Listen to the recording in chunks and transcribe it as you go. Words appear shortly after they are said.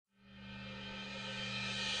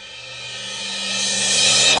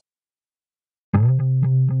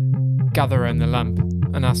Gather Round the Lamp,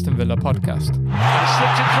 an Aston Villa podcast. Slipped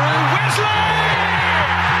it through, Wesley!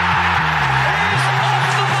 Is off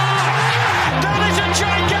the mark! That is a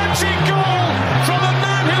gigantic goal from a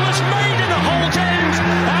man who was made in the Holt End,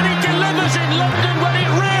 and he delivers in London when it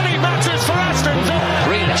really matters for Aston Villa.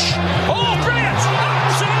 Grealish. Oh, brilliant!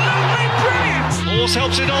 Absolutely brilliant! Horse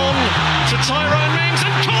helps it on to Tyrone Mings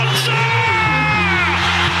and Konsa!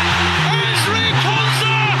 Ezri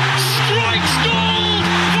Konsa strikes gold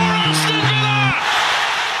for Aston Villa!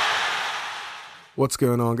 What's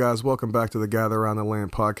going on, guys? Welcome back to the Gather Around the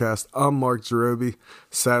Land podcast. I'm Mark Jerobi.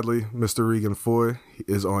 Sadly, Mr. Regan Foy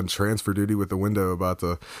is on transfer duty with the window about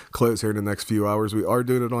to close here in the next few hours. We are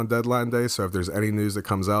doing it on deadline day, so if there's any news that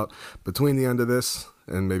comes out between the end of this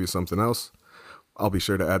and maybe something else, I'll be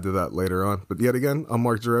sure to add to that later on. But yet again, I'm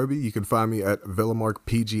Mark Jerobi. You can find me at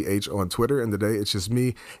VillaMarkPGH on Twitter, and today it's just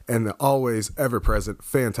me and the always ever-present,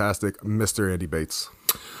 fantastic Mr. Andy Bates.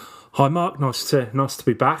 Hi Mark, nice to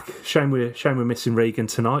be back. Shame we're missing Regan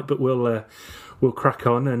tonight, but we'll crack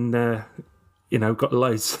on and got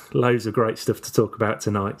loads of great stuff to talk about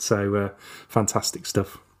tonight. So fantastic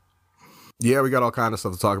stuff. Yeah, we got all kind of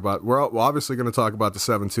stuff to talk about. We're obviously going to talk about the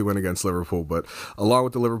 7-2 win against Liverpool, but along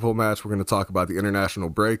with the Liverpool match, we're going to talk about the international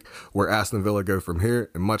break, where Aston Villa go from here,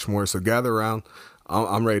 and much more. So gather around.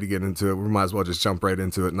 I'm ready to get into it. We might as well just jump right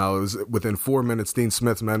into it. Now, it was within 4 minutes, Dean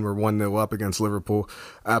Smith's men were 1-0 up against Liverpool.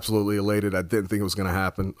 Absolutely elated. I didn't think it was going to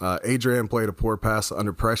happen. Adrian played a poor pass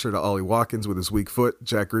under pressure to Ollie Watkins with his weak foot.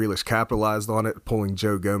 Jack Grealish capitalized on it, pulling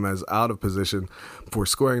Joe Gomez out of position before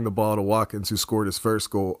squaring the ball to Watkins, who scored his first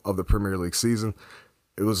goal of the Premier League season.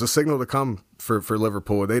 It was a signal to come for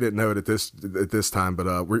Liverpool. They didn't know it at this time,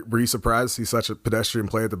 but were you surprised to see such a pedestrian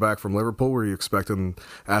play at the back from Liverpool? Were you expecting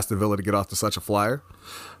Aston Villa to get off to such a flyer?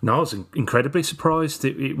 No, I was incredibly surprised.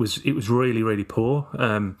 It was really, really poor.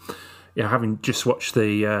 Having just watched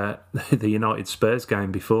the United Spurs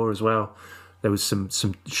game before as well, there was some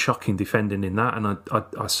shocking defending in that, and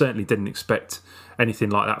I certainly didn't expect anything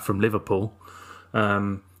like that from Liverpool.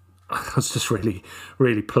 I was just really,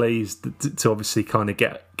 really pleased to obviously kind of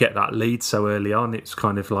get that lead so early on. It's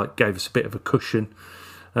kind of like gave us a bit of a cushion,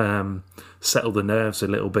 settled the nerves a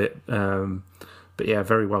little bit. But yeah,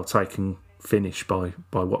 very well taken finish by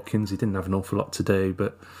Watkins. He didn't have an awful lot to do,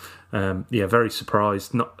 but very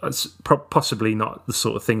surprised. Possibly not the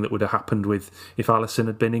sort of thing that would have happened if Alisson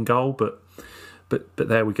had been in goal, but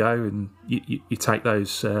there we go, and you take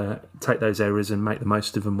those errors and make the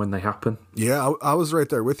most of them when they happen. Yeah, I was right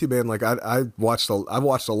there with you, man. Like I've watched a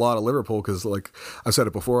lot of Liverpool because, like I said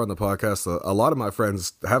it before on the podcast, a lot of my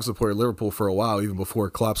friends have supported Liverpool for a while, even before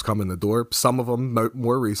Klopp's come in the door. Some of them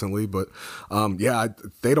more recently, but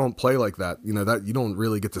they don't play like that. You know that you don't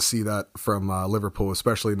really get to see that from Liverpool,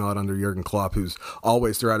 especially not under Jurgen Klopp, who's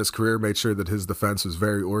always throughout his career made sure that his defense was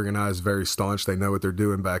very organized, very staunch. They know what they're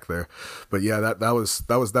doing back there. But yeah, that was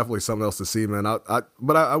definitely something else to see, man.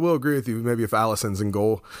 But I will agree with you. Maybe if Alisson's in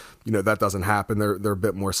goal, that doesn't happen. They're a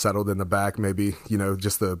bit more settled in the back, maybe,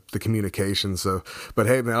 just the communication. So, but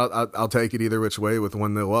hey, man, I'll take it either which way with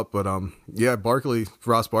 1-0 up. But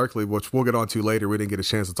Ross Barkley, which we'll get on to later. We didn't get a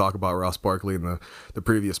chance to talk about Ross Barkley in the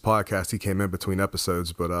previous podcast. He came in between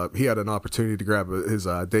episodes, but he had an opportunity to grab his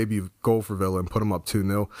debut goal for Villa and put him up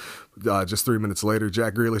 2-0. Just 3 minutes later,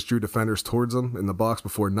 Jack Grealish drew defenders towards him in the box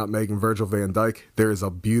before nutmegging Virgil van Dijk. There is a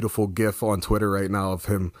beautiful GIF on Twitter right now of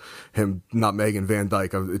him nutmegging Van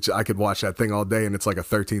Dijk. I could watch that thing all day, and it's like a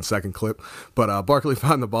 13-second clip. But Barkley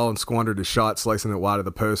found the ball and squandered his shot, slicing it wide of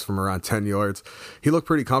the post from around 10 yards. He looked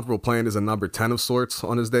pretty comfortable playing as a number 10 of sorts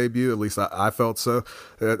on his debut. At least I felt so.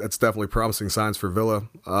 That's definitely promising signs for Villa.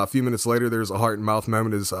 A few minutes later, there's a heart-and-mouth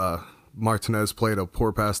moment as Martinez played a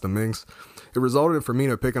poor pass to Mings. It resulted in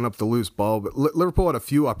Firmino picking up the loose ball, but Liverpool had a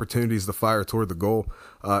few opportunities to fire toward the goal.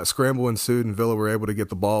 Scramble ensued, and Villa were able to get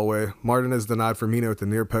the ball away. Martinez denied Firmino at the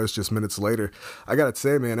near post just minutes later. I gotta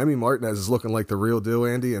say, man, Emi Martinez is looking like the real deal,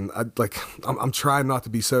 Andy, and I'm trying not to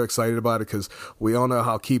be so excited about it because we all know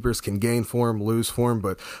how keepers can gain form, lose form,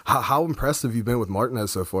 but how impressed have you been with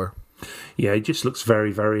Martinez so far? Yeah, he just looks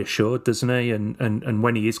very, very assured, doesn't he? And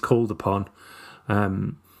when he is called upon,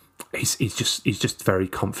 he's just very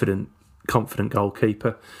confident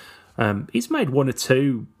goalkeeper. He's made one or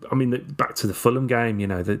two. I mean, back to the Fulham game,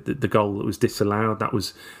 the goal that was disallowed, that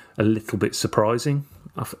was a little bit surprising,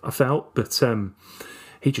 I felt, but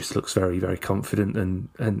he just looks very, very confident,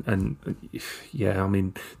 and yeah, I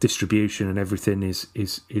mean, distribution and everything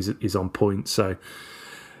is on point. So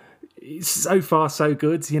so far so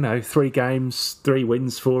good. 3 games, 3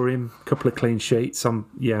 wins for him, a couple of clean sheets. I'm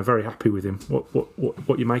very happy with him.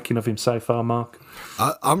 What you making of him so far, Mark?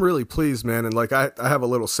 I'm really pleased, man. And like I have a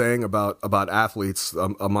little saying about athletes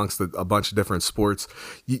amongst a bunch of different sports.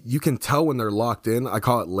 You can tell when they're locked in. I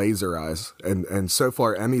call it laser eyes. And so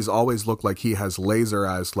far, Emmy's always looked like he has laser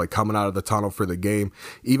eyes, like coming out of the tunnel for the game.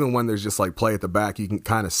 Even when there's just like play at the back, you can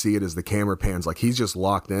kind of see it as the camera pans. Like he's just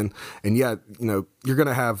locked in. And yet, you're going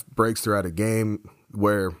to have breaks throughout a game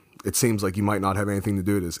where it seems like you might not have anything to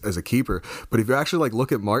do with as a keeper. But if you actually like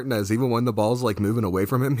look at Martinez, even when the ball's like moving away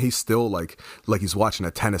from him, he's still like he's watching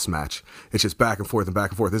a tennis match. It's just back and forth and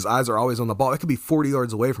back and forth. His eyes are always on the ball. It could be 40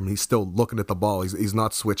 yards away from him. He's still looking at the ball. He's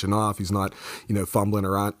not switching off. He's not, fumbling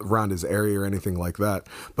around his area or anything like that.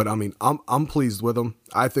 But I mean, I'm pleased with him.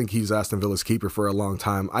 I think he's Aston Villa's keeper for a long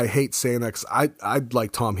time. I hate saying that 'cause I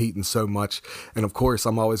like Tom Heaton so much. And of course,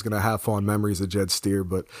 I'm always going to have fond memories of Jed Steer.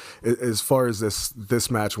 But as far as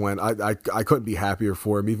this match went, I couldn't be happier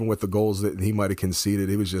for him, even with the goals that he might have conceded.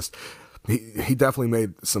 It was just, he definitely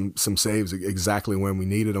made some saves exactly when we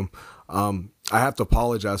needed them. I have to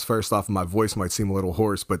apologize first off. My voice might seem a little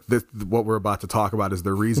hoarse, but what we're about to talk about is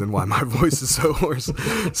the reason why my voice is so hoarse.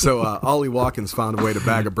 So Ollie Watkins found a way to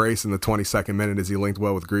bag a brace in the 22nd minute as he linked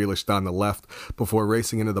well with Grealish down the left before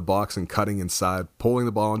racing into the box and cutting inside, pulling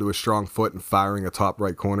the ball into a strong foot and firing a top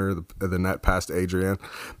right corner of the net past Adrian.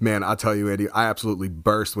 Man, I tell you, Andy, I absolutely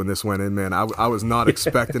burst when this went in, man. I was not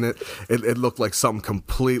expecting it. It looked like something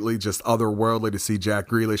completely just otherworldly to see Jack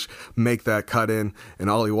Grealish make that cut in, and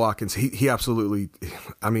Ollie Watkins, he absolutely,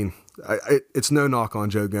 I mean, it's no knock on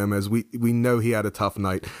Joe Gomez. We know he had a tough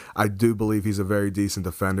night. I do believe he's a very decent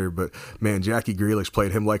defender, but man, Jackie Grealish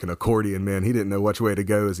played him like an accordion, man. He didn't know which way to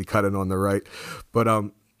go as he cut it on the right. But,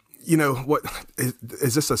 what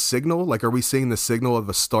is this a signal? Like, are we seeing the signal of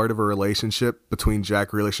the start of a relationship between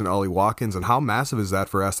Jack Grealish and Ollie Watkins? And how massive is that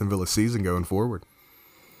for Aston Villa's season going forward?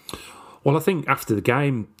 Well, I think after the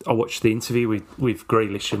game, I watched the interview with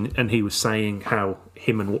Grealish, and he was saying how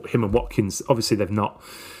him and Watkins, obviously they've not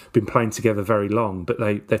been playing together very long, but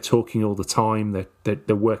they're talking all the time.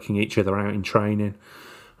 They're working each other out in training.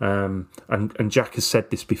 And Jack has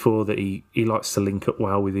said this before, that he likes to link up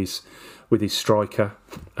well with his striker.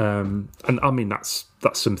 And I mean that's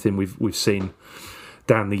something we've seen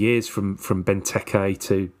down the years from Benteke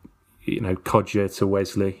to Codger to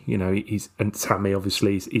Wesley, and Tammy,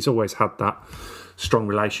 obviously, he's always had that strong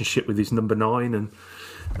relationship with his number 9,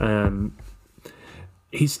 and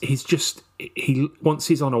once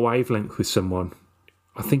he's on a wavelength with someone,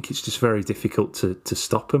 I think it's just very difficult to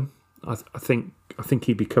stop him. I think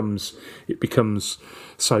it becomes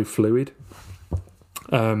so fluid,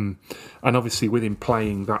 and obviously with him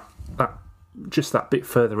playing that just that bit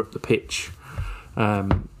further up the pitch.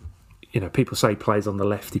 People say he plays on the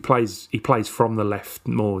left. He plays from the left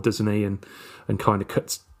more, doesn't he? And kind of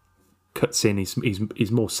cuts in.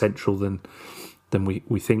 He's more central than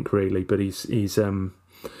we think, really. But it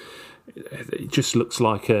just looks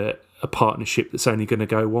like a partnership that's only going to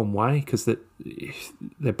go one way, because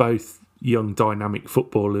they're both young, dynamic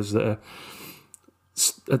footballers that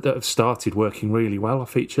have started working really well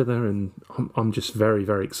off each other, and I'm just very,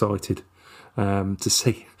 very excited to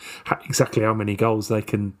see exactly how many goals they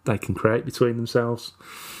can create between themselves.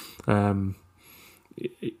 I mean,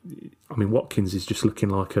 Watkins is just looking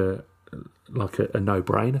like a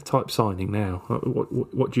no-brainer type signing now.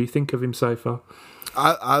 What do you think of him so far?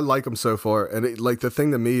 I like him so far, and the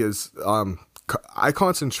thing to me is, I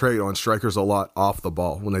concentrate on strikers a lot off the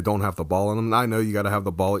ball when they don't have the ball on them. And I know you got to have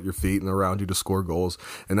the ball at your feet and around you to score goals,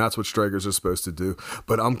 and that's what strikers are supposed to do.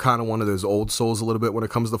 But I'm kind of one of those old souls a little bit when it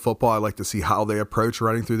comes to football. I like to see how they approach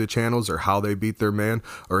running through the channels, or how they beat their man,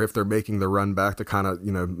 or if they're making the run back to kind of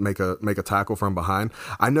make a tackle from behind.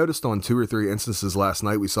 I noticed on 2 or 3 instances last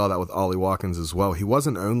night we saw that with Ollie Watkins as well. He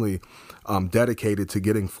wasn't only dedicated to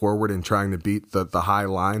getting forward and trying to beat the high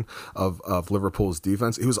line of Liverpool's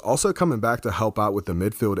defense, he was also coming back to help out with the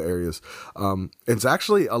midfield areas. It's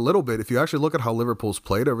actually a little bit, if you actually look at how Liverpool's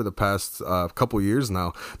played over the past couple years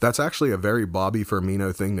now, that's actually a very Bobby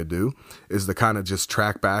Firmino thing to do, is to kind of just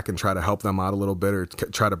track back and try to help them out a little bit, or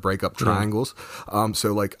try to break up triangles.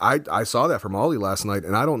 So I saw that from Ollie last night,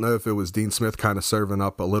 and I don't know if it was Dean Smith kind of serving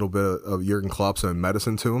up a little bit of Jurgen Klopp's own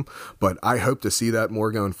medicine to him, but I hope to see that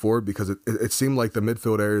more going forward, because it seemed like the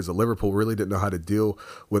midfield areas of Liverpool really didn't know how to deal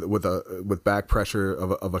with back pressure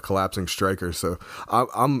of a collapsing striker. So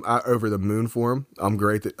I'm over the moon for him. I'm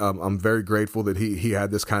very grateful that he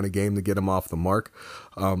had this kind of game to get him off the mark.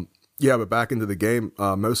 Yeah, but back into the game,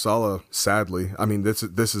 Mo Salah, sadly, I mean, this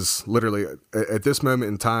is literally, at this moment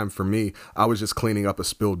in time for me, I was just cleaning up a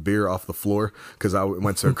spilled beer off the floor because I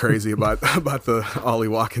went so crazy about the Ollie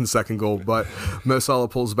Watkins second goal. But Mo Salah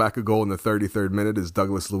pulls back a goal in the 33rd minute as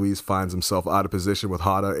Douglas Luiz finds himself out of position with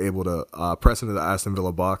Hada able to press into the Aston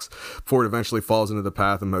Villa box before it eventually falls into the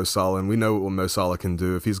path of Mo Salah. And we know what Mo Salah can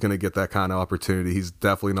do. If he's going to get that kind of opportunity, he's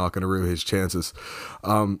definitely not going to ruin his chances.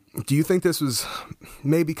 Do you think this was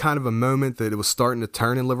maybe kind of a moment that it was starting to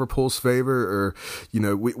turn in Liverpool's favor? Or, you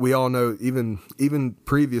know, we all know even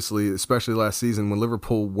previously, especially last season, when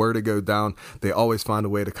Liverpool were to go down, they always find a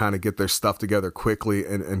way to kind of get their stuff together quickly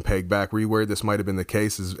and peg back. Were you worried this might have been the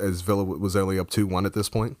case as Villa was only up 2-1 at this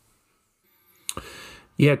point?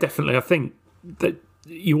 Yeah, definitely. I think that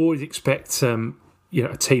you always expect a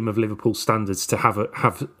team of Liverpool standards to have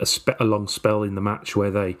a long spell in the match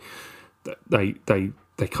where they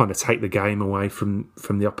kind of take the game away from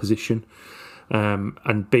the opposition.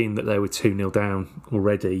 And being that they were 2-0 down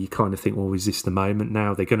already, you kind of think, well, is this the moment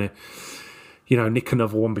now? They're going to, nick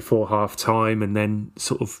another one before half time and then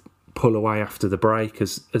sort of pull away after the break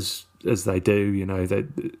as they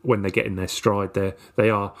do. When they get in their stride, they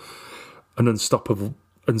are an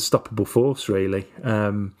unstoppable force, really.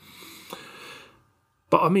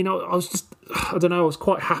 But I mean, I was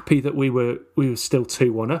quite happy that we were still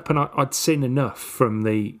 2-1 up, and I'd seen enough from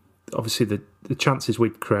the chances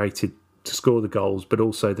we'd created to score the goals, but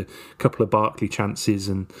also the couple of Barkley chances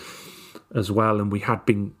and as well, and we had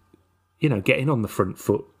been, getting on the front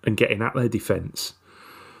foot and getting at their defence.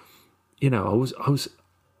 I was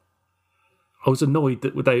annoyed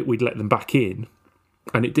that we'd let them back in,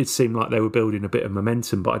 and it did seem like they were building a bit of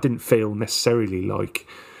momentum, but I didn't feel necessarily like.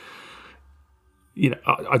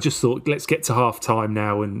 I just thought, let's get to half time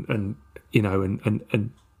now and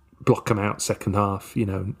block them out second half,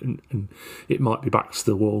 and it might be back to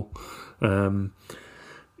the wall.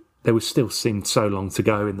 There was still seemed so long to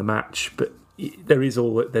go in the match, but there's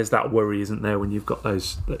that worry, isn't there, when you've got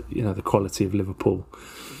those, the quality of Liverpool,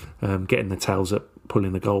 getting the tails up,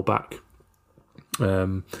 pulling the goal back.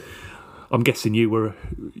 I'm guessing you were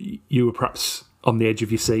perhaps on the edge of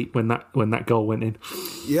your seat when that goal went in.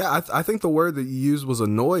 Yeah, I think the word that you used was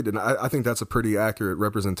annoyed, and I think that's a pretty accurate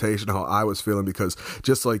representation of how I was feeling, because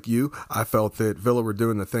just like you, I felt that Villa were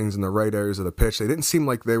doing the things in the right areas of the pitch. They didn't seem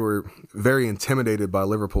like they were very intimidated by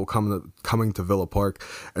Liverpool coming to Villa Park,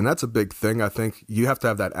 and that's a big thing. I think you have to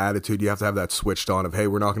have that attitude. You have to have that switched on of, hey,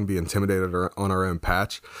 we're not going to be intimidated on our own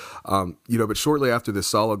patch. But shortly after this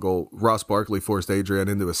Salah goal, Ross Barkley forced Adrian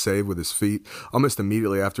into a save with his feet almost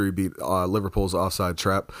immediately after he beat Liverpool's offside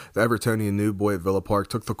trap. The Evertonian new boy at Villa Park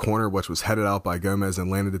took the corner, which was headed out by Gomez and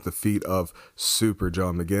landed at the feet of Super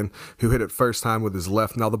John McGinn, who hit it first time with his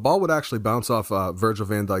left. Now, the ball would actually bounce off Virgil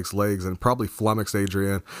van Dijk's legs and probably flummoxed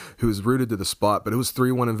Adrian, who was rooted to the spot, but it was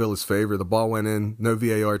 3-1 in Villa's favor. The ball went in, no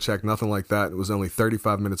VAR check, nothing like that. It was only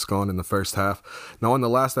 35 minutes gone in the first half. Now, on the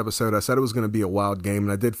last episode, I said it was going to be a wild game,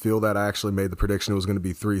 and I did feel that. I actually made the prediction it was going to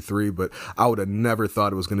be 3-3, but I would have never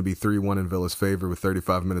thought it was going to be 3-1 in Villa's favor with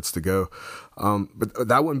 35 minutes to go. But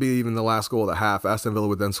that wouldn't be even the last goal of the half. Aston Villa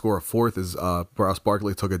would then score a fourth as Ross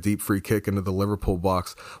Barkley took a deep free kick into the Liverpool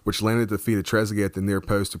box, which landed at the feet of Trezeguet at the near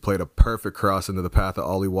post, who played a perfect cross into the path of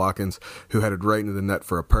Ollie Watkins, who headed right into the net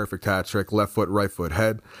for a perfect hat trick, left foot, right foot,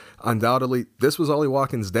 head. Undoubtedly, this was Ollie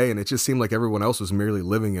Watkins' day, and it just seemed like everyone else was merely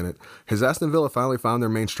living in it. Has Aston Villa finally found their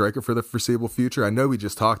main striker for the foreseeable future? I know we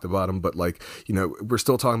just talked about him, but we're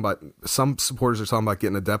still talking about, some supporters are talking about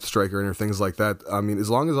getting a depth striker or things like that. I mean,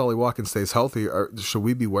 as long as Ollie Watkins stays healthy, should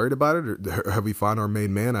we be worried about it, or have we found our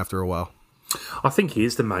main man after a while? I think he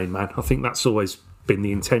is the main man. I think that's always been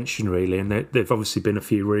the intention, really, and there've obviously been a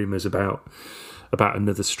few rumours about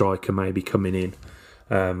another striker maybe coming in.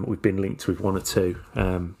 We've been linked with one or two.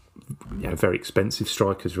 Very expensive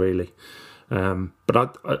strikers, really.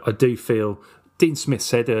 But I do feel Dean Smith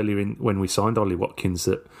said earlier when we signed Ollie Watkins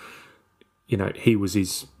that he was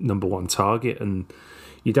his number one target, and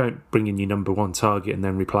you don't bring in your number one target and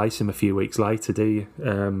then replace him a few weeks later, do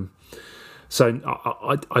you? So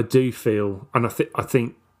I do feel, and I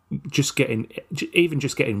think just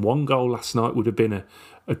getting one goal last night would have been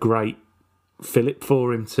a great fillip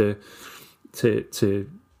for him to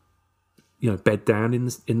bed down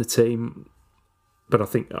in the team. But I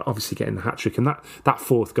think obviously getting the hat-trick and that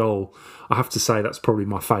fourth goal, I have to say that's probably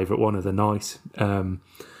my favourite one of the night. And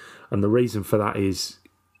the reason for that is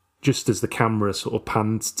just as the camera sort of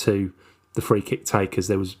panned to the free kick takers,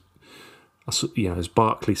 there was, as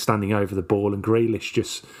Barkley standing over the ball and Grealish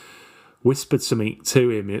just whispered something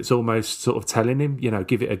to him. It's almost sort of telling him,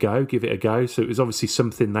 give it a go. So it was obviously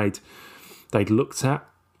something they'd looked at,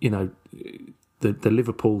 the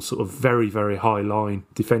Liverpool sort of very, very high line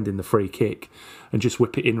defending the free kick and just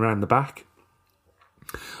whip it in round the back.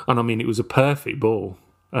 And I mean, it was a perfect ball.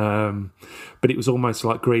 But it was almost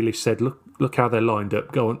like Grealish said, look how they're lined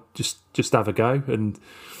up. Go on, just have a go. And,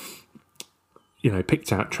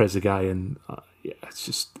 picked out Trezeguet, and it's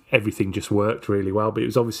just everything just worked really well. But it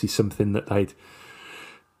was obviously something that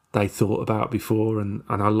they thought about before, and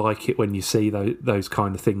I like it when you see those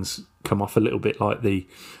kind of things come off a little bit, like the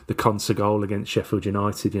Konsa goal against Sheffield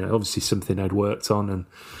United. Obviously something they'd worked on, and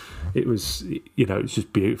it was it was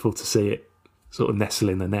just beautiful to see it sort of nestle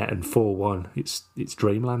in the net. And 4-1, it's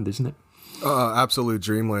dreamland, isn't it? Absolute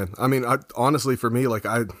dreamland. I mean, honestly, for me, like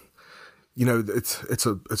it's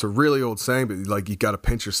a really old saying, but like you got to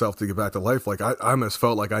pinch yourself to get back to life. Like I almost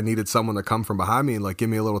felt like I needed someone to come from behind me and like give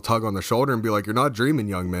me a little tug on the shoulder and be like, "You're not dreaming,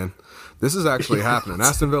 young man. This is actually happening."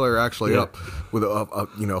 Aston Villa are actually up with a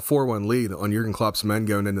 4-1 lead on Jurgen Klopp's men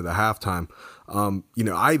going into the halftime.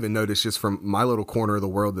 I even noticed just from my little corner of the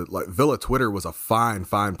world that like Villa Twitter was a fine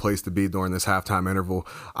place to be during this halftime interval.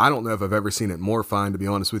 I don't know if I've ever seen it more fine, to be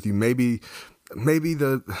honest with you. Maybe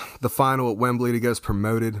the final at Wembley to get us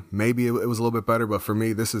promoted, maybe it was a little bit better, but for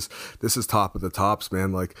me, this is top of the tops,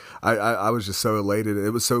 man. Like I was just so elated.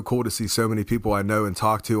 It was so cool to see so many people I know and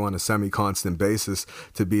talk to on a semi-constant basis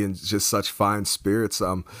to be in just such fine spirits.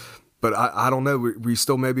 But I don't know. We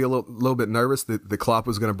still maybe a little bit nervous that the Klopp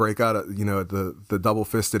was going to break out, the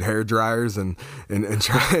double-fisted hair dryers and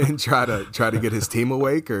try to get his team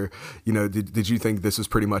awake, or did you think this was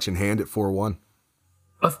pretty much in hand at 4-1?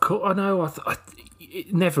 Of course, I know.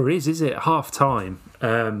 It never is it? At half time,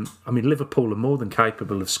 Liverpool are more than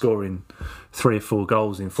capable of scoring 3 or 4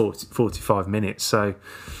 goals in 45 minutes. So,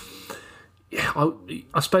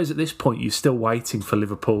 I suppose at this point you're still waiting for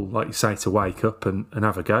Liverpool, like you say, to wake up and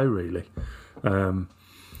have a go. Really, I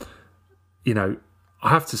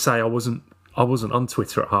have to say I wasn't on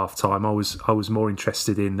Twitter at half time. I was more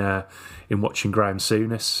interested in watching Graham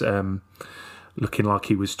Souness looking like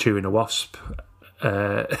he was chewing a wasp.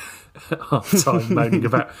 Half time,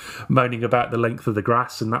 moaning about the length of the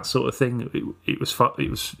grass and that sort of thing. It was fun.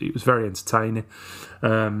 It was very entertaining.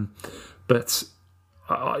 But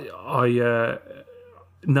you're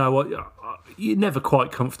never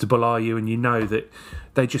quite comfortable, are you? And you know that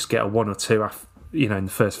they just get a 1 or 2 in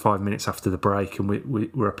the first 5 minutes after the break, and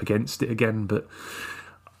we're up against it again. But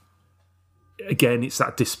again, it's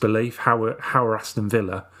that disbelief. How are Aston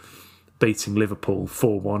Villa beating Liverpool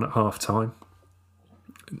 4-1 at half time?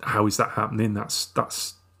 How is that happening? That's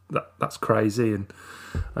crazy. And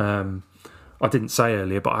I didn't say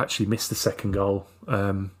earlier, but I actually missed the second goal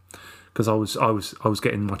because I was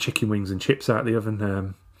getting my chicken wings and chips out of the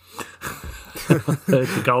oven. I heard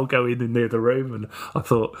the goal go in near the room, and I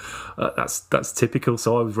thought that's typical.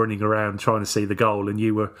 So I was running around trying to see the goal, and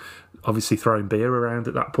you were obviously throwing beer around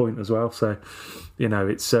at that point as well. So it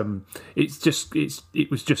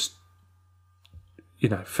was just.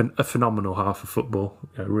 A phenomenal half of football.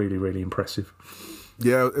 Really, really impressive.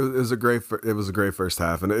 Yeah, it was a great first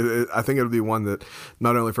half, and I think it'll be one that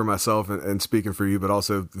not only for myself and speaking for you, but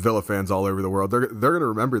also Villa fans all over the world. They're going to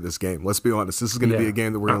remember this game. Let's be honest. This is going to be a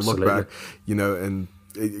game that we're going to look back, and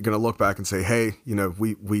you're going to look back and say, hey,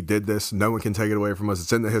 we did this. No one can take it away from us.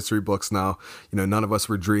 It's in the history books now. None of us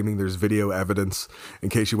were dreaming. There's video evidence in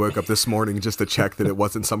case you woke up this morning just to check that it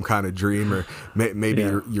wasn't some kind of dream, or maybe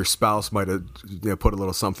your spouse might have put a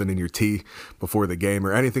little something in your tea before the game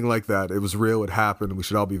or anything like that. It was real. It happened. We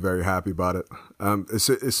should all be very happy about it. As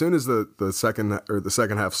soon as the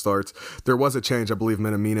second half starts, there was a change. I believe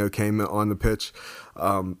Minamino came on the pitch.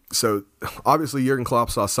 So obviously Jurgen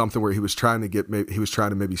Klopp saw something where he was trying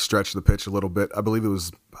to maybe stretch the pitch a little bit. I think it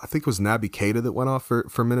was Naby Keita that went off for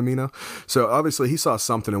Minamino. So obviously he saw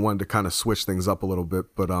something and wanted to kind of switch things up a little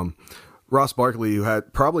bit. But Ross Barkley, who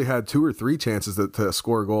probably had 2 or 3 chances to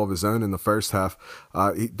score a goal of his own in the first half,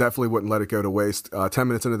 he definitely wouldn't let it go to waste. 10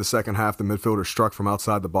 minutes into the second half, the midfielder struck from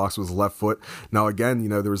outside the box with his left foot. Now again,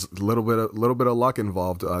 there was a little bit of luck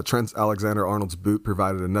involved. Trent Alexander-Arnold's boot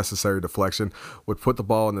provided a necessary deflection, would put the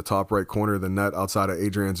ball in the top right corner of the net outside of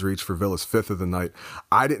Adrian's reach for Villa's 5th of the night.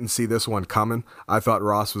 I didn't see this one coming. I thought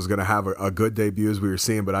Ross was going to have a good debut as we were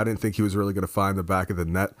seeing, but I didn't think he was really going to find the back of the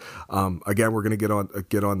net. Again, we're going to get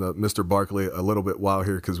on the Mr. Barkley a little bit while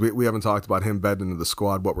here, because we haven't talked about him bedding into the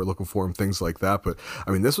squad, what we're looking for him, things like that. But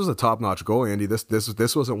I mean, this was a top-notch goal, Andy. This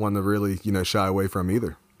wasn't one to really shy away from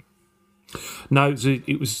either. No,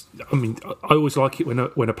 it was. I mean, I always like it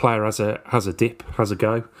when a player has a dip, has a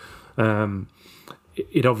go.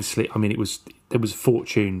 It obviously, I mean, there was a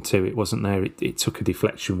fortune to it, wasn't there? It took a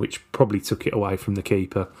deflection which probably took it away from the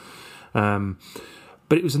keeper.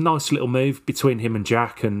 but it was a nice little move between him and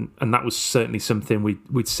Jack, and that was certainly something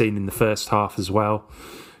we'd seen in the first half as well.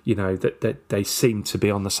 You know, that they seem to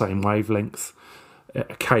be on the same wavelength.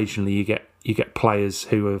 Occasionally you get players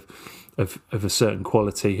who are of a certain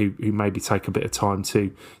quality who maybe take a bit of time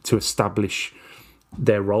to establish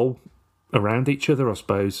their role around each other, I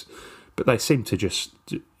suppose. But they seem to just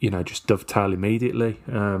dovetail immediately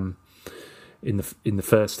in the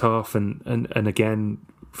first half, and again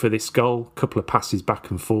for this goal, a couple of passes back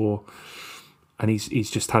and forth, and he's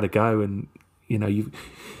just had a go. And you know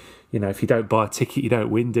if you don't buy a ticket, you don't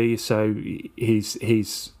win, do you? So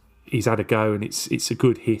he's had a go, and it's a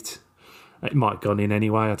good hit. It might have gone in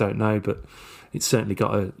anyway, I don't know, but it's certainly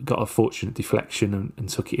got a fortunate deflection and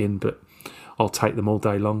took it in. But I'll take them all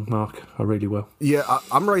day long, Mark. I really will. Yeah,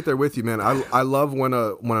 I'm right there with you, man. I love when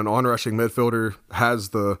an on-rushing midfielder has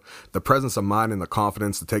the presence of mind and the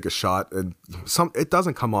confidence to take a shot, and it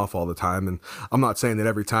doesn't come off all the time. And I'm not saying that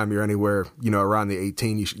every time you're anywhere, around the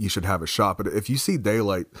 18, you should have a shot. But if you see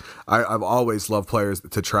daylight, I've always loved players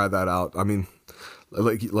to try that out. I mean,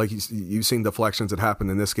 like you've seen deflections that happen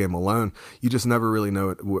in this game alone. You just never really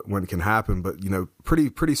know when it can happen. But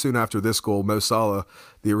pretty soon after this goal, Mo Salah,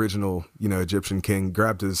 the original Egyptian king,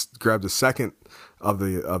 grabbed his second of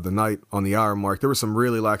the night on the hour mark. There was some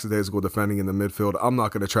really lackadaisical defending in the midfield. I'm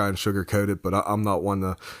not going to try and sugarcoat it, but I'm not one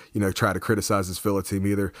to try to criticize this Villa team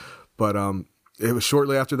either. But it was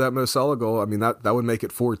shortly after that Mo Salah goal. I mean, that would make it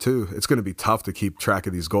 4-2. It's going to be tough to keep track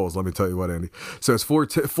of these goals, let me tell you what, Andy. So it's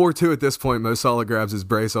 4-2 at this point. Mo Salah grabs his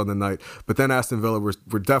brace on the night. But then Aston Villa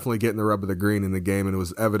were definitely getting the rub of the green in the game, and it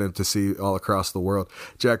was evident to see all across the world.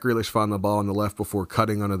 Jack Grealish found the ball on the left before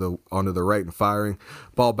cutting onto the right and firing.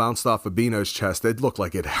 Ball bounced off Fabinho's chest. It looked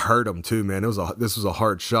like it hurt him too, man. This was a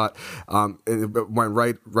hard shot. It went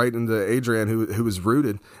right into Adrian, who was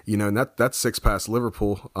rooted, and that's 6 past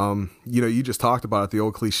Liverpool. You just talked about it, the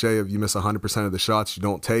old cliche of you miss 100% of the shots you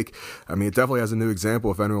don't take. I mean, it definitely has a new example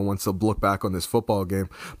if anyone wants to look back on this football game.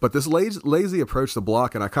 But this lazy approach to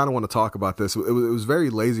block, and I kind of want to talk about this, it was very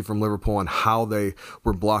lazy from Liverpool on how they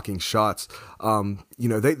were blocking shots.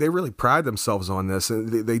 They really pride themselves on this.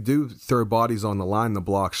 They do throw bodies on the line to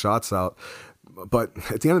block shots out. But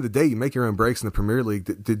at the end of the day, you make your own breaks in the Premier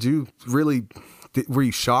League. Did you really... Were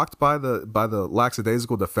you shocked by the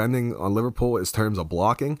lackadaisical defending on Liverpool in terms of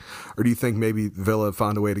blocking, or do you think maybe Villa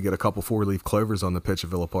found a way to get a couple 4-leaf clovers on the pitch at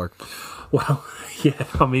Villa Park? Well, yeah,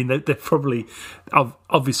 I mean they're probably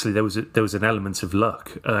obviously there was an element of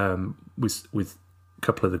luck with a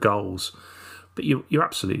couple of the goals, but you're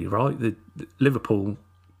absolutely right. The Liverpool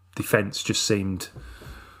defence just seemed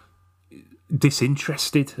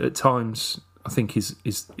disinterested at times, I think is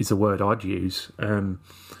a word I'd use.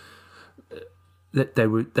 That they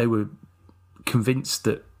were convinced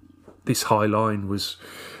that this high line was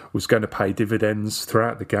going to pay dividends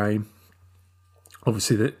throughout the game.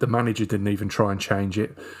 Obviously, the manager didn't even try and change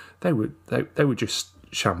it. They were just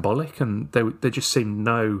shambolic, and they just seemed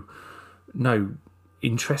no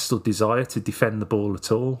interest or desire to defend the ball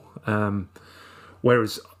at all.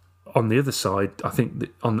 Whereas on the other side, I think that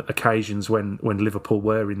on occasions when Liverpool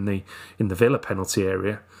were in the Villa penalty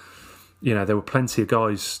area, there were plenty of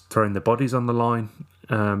guys throwing their bodies on the line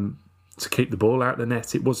to keep the ball out of the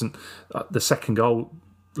net. It wasn't the second goal,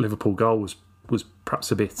 Liverpool goal was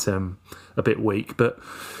perhaps a bit weak, but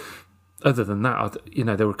other than that,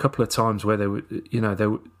 there were a couple of times where there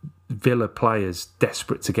were Villa players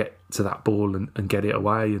desperate to get to that ball and get it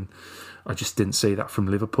away, and I just didn't see that from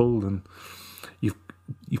Liverpool. And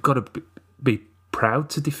you've got to be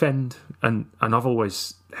proud to defend, and I've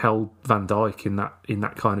always held Van Dijk in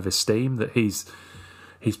that kind of esteem, that he's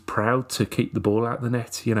proud to keep the ball out of the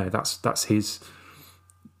net. That's his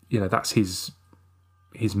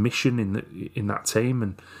mission in that team,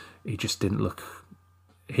 and he just didn't look.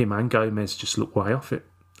 Him and Gomez just looked way off it.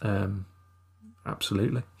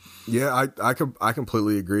 Absolutely. Yeah, I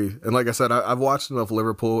completely agree. And like I said, I've watched enough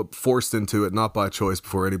Liverpool, forced into it, not by choice,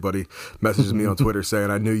 before anybody messages me on Twitter saying,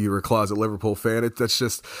 I knew you were a closet Liverpool fan. That's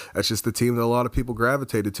just the team that a lot of people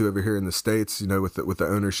gravitated to over here in the States, with the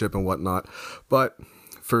ownership and whatnot. But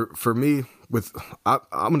for me, I'm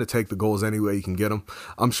going to take the goals any way you can get them.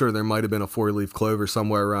 I'm sure there might have been a 4-leaf clover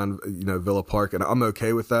somewhere around Villa Park, and I'm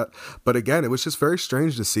okay with that. But again, it was just very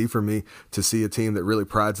strange to see a team that really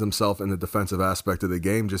prides themselves in the defensive aspect of the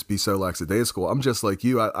game just be so lackadaisical. I'm just like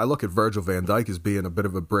you. I look at Virgil van Dijk as being a bit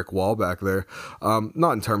of a brick wall back there.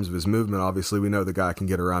 Not in terms of his movement, obviously. We know the guy can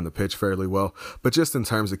get around the pitch fairly well, but just in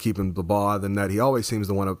terms of keeping the ball out of the net, he always seems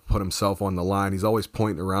to want to put himself on the line. He's always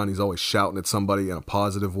pointing around. He's always shouting at somebody in a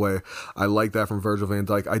positive way. I like like that from Virgil van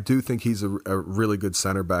Dijk. I do think he's a really good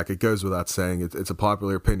center back. It goes without saying. It's a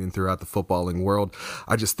popular opinion throughout the footballing world.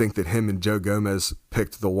 I just think that him and Joe Gomez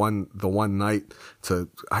picked the one night to.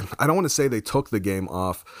 I don't want to say they took the game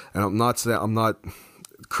off, and I'm not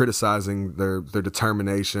criticizing their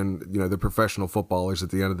determination. You know, they're professional footballers. At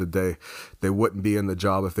the end of the day, they wouldn't be in the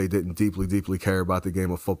job if they didn't deeply care about the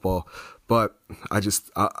game of football. But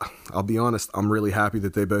I'll be honest, I'm really happy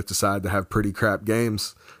that they both decided to have pretty crap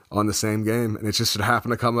games on the same game, and it just should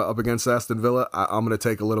happen to come up against Aston Villa. I'm going to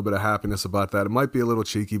take a little bit of happiness about that. It might be a little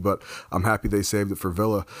cheeky, but I'm happy they saved it for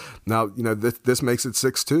Villa. Now, you know, this makes it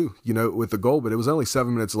 6-2, you know, with the goal, but it was only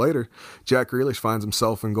 7 minutes later. Jack Grealish finds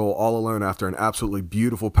himself in goal all alone after an absolutely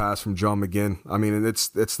beautiful pass from John McGinn. I mean, and it's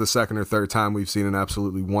the second or third time we've seen an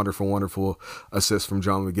absolutely wonderful assist from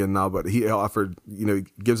John McGinn now, but he offered, you know,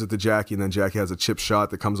 gives it to Jackie, and then Jackie has a chip shot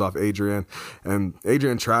that comes off Adrian, and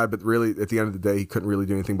Adrian tried, but really at the end of the day, he couldn't really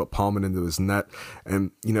do anything but palm it into his net. And,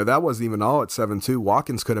 you know, that wasn't even all at 7-2.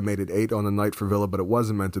 Watkins could have made it 8 on the night for Villa, but it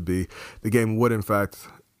wasn't meant to be. The game would, in fact,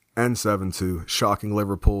 end 7-2, shocking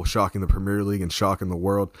Liverpool, shocking the Premier League, and shocking the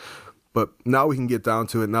world. But now we can get down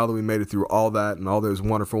to it. Now that we made it through all that and all those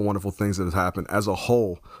wonderful things that have happened, as a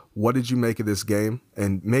whole, what did you make of this game?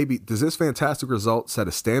 And maybe, does this fantastic result set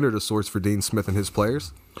a standard of sorts for Dean Smith and his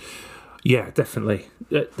players? Yeah, definitely.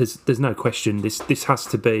 There's no question. This has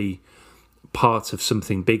to be part of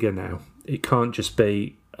something bigger now. It can't just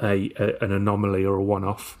be an anomaly or a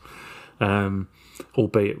one-off.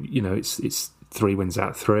 Albeit, you know, it's 3 wins out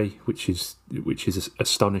of 3, which is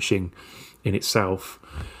astonishing in itself.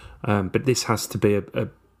 But this has to be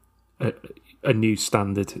a new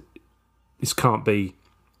standard. We can't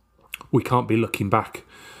be looking back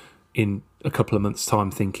in a couple of months'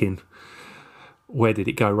 time thinking, where did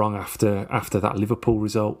it go wrong after that Liverpool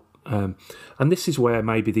result? And this is where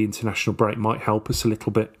maybe the international break might help us a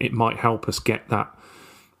little bit. It might help us get that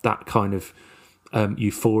kind of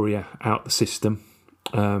euphoria out the system,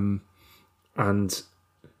 and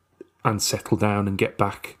settle down and get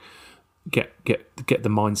back, get the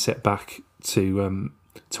mindset back to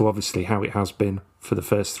obviously how it has been for the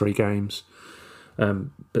first 3 games.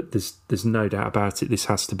 But there's no doubt about it. This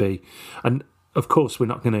has to be, and of course we're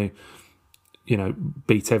not going to, you know,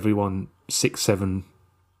 beat everyone 6-7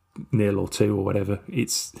 nil or 2 or whatever.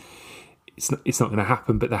 It's not going to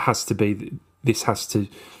happen. But there has to be. This has to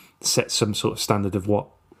set some sort of standard of what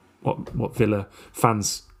Villa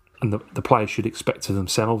fans and the players should expect of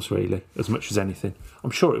themselves, really, as much as anything.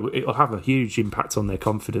 I'm sure it'll have a huge impact on their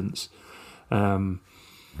confidence. I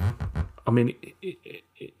mean,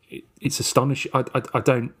 it's astonishing.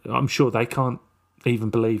 I'm sure they can't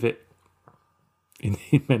even believe it in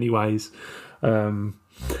many ways. I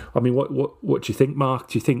mean, what do you think, Mark?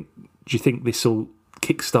 Do you think this will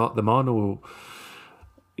kickstart them on, or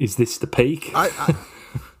is this the peak?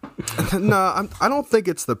 No, I don't think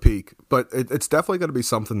it's the peak, but it's definitely going to be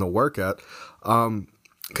something to work at.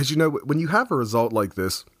 Because, you know, when you have a result like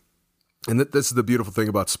this, and this is the beautiful thing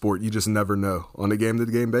about sport, you just never know on a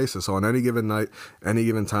game-to-game basis. On any given night, any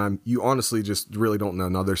given time, you honestly just really don't know.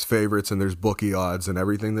 Now, there's favorites and there's bookie odds and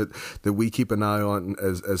everything that we keep an eye on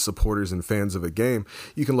as supporters and fans of a game.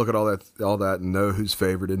 You can look at all that and know who's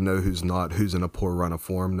favored and know who's not, who's in a poor run of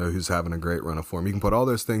form, know who's having a great run of form. You can put all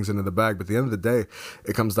those things into the bag, but at the end of the day,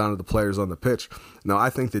 it comes down to the players on the pitch. Now,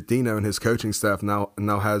 I think that Dino and his coaching staff now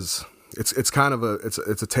has... It's kind of it's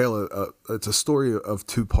a tale of, it's a story of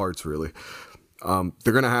 2 parts, really.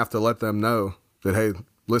 They're going to have to let them know that, hey,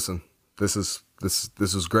 listen, this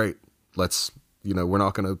is great. Let's, you know, we're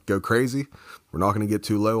not going to go crazy. We're not going to get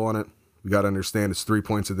too low on it. We got to understand it's 3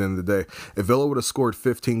 points at the end of the day. If Villa would have scored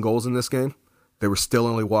 15 goals in this game, they were still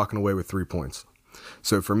only walking away with 3 points.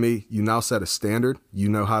 So for me, you now set a standard. You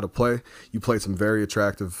know how to play. You played some very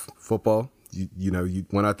attractive football. You know, you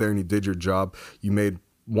went out there and you did your job. You made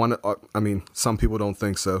one, I mean, some people don't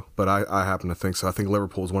think so, but I happen to think so. I think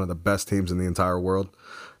Liverpool is one of the best teams in the entire world,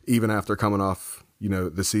 even after coming off, you know,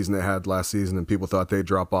 the season they had last season, and people thought they'd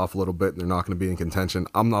drop off a little bit and they're not going to be in contention.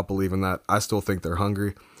 I'm not believing that. I still think they're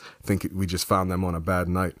hungry. I think we just found them on a bad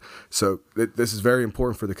night. So this is very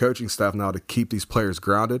important for the coaching staff now to keep these players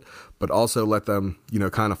grounded, but also let them, you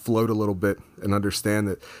know, kind of float a little bit and understand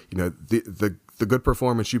that, you know, the good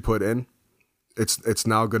performance you put in, it's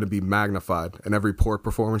now going to be magnified, and every poor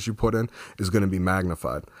performance you put in is going to be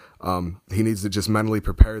magnified. He needs to just mentally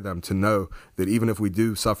prepare them to know that even if we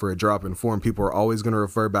do suffer a drop in form, people are always going to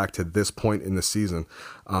refer back to this point in the season.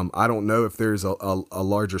 I don't know if there's a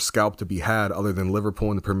larger scalp to be had other than Liverpool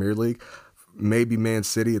in the Premier League. Maybe Man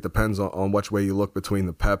City. It depends on which way you look between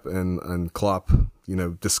the Pep and Klopp, you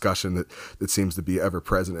know, discussion that seems to be ever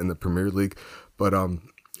present in the Premier League. But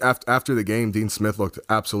After the game, Dean Smith looked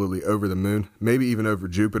absolutely over the moon, maybe even over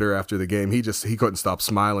Jupiter after the game. He couldn't stop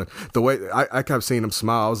smiling. The way I kept seeing him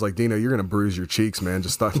smile, I was like, Dino, you're going to bruise your cheeks, man.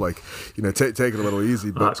 Just thought take it a little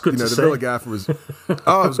easy. But, it's good to the see. Villa gaffer was, it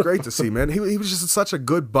was great to see, man. He was just in such a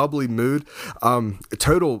good, bubbly mood.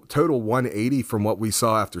 Total 180 from what we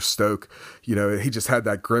saw after Stoke. He just had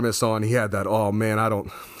that grimace on. He had that, oh man,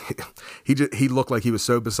 he looked like he was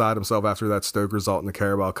so beside himself after that Stoke result in the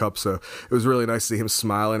Carabao Cup. So it was really nice to see him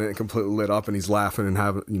smiling and completely lit up, and he's laughing and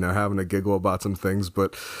having a giggle about some things.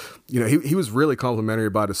 But he was really complimentary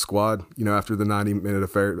about his squad. After the 90-minute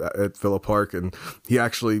affair at Villa Park, and he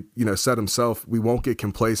actually said himself, we won't get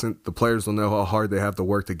complacent. The players will know how hard they have to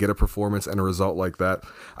work to get a performance and a result like that.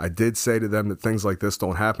 I did say to them that things like this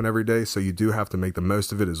don't happen every day, so you do have to make the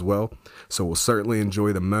most of it as well. So we'll certainly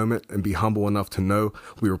enjoy the moment and be humble enough to know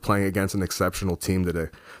we were playing against an exceptional team today.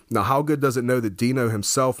 Now, how good does it know that Dino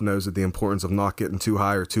himself knows that the importance of not getting too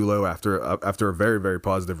high or too low after a very, very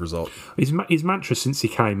positive result? His mantra since he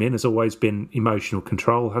came in has always been emotional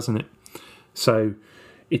control, hasn't it? So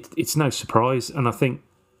it's no surprise, and I think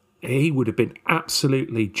he would have been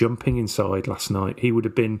absolutely jumping inside last night. He would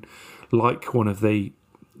have been like one of the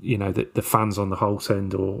fans on the Holte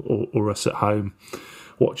End or us at home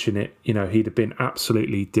watching it. He'd have been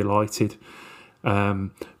absolutely delighted.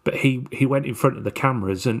 But he went in front of the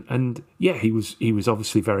cameras and he was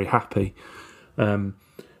obviously very happy.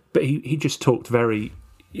 But he just talked very,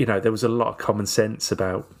 there was a lot of common sense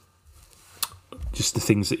about just the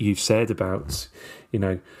things that you've said about,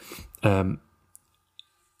 getting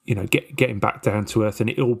back down to earth, and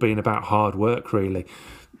it all being about hard work, really.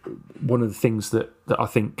 One of the things that I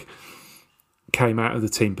think came out of the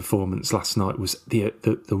team performance last night was the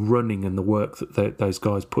running and the work that those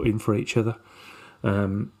guys put in for each other.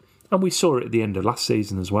 And we saw it at the end of last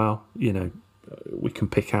season as well. We can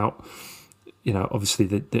pick out, obviously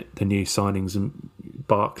the new signings and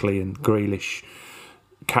Barkley and Grealish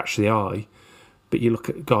catch the eye, but you look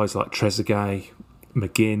at guys like Trezeguet,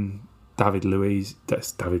 McGinn, Douglas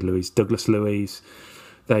Luiz.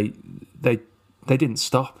 They didn't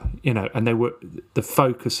stop, and they were the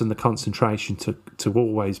focus and the concentration to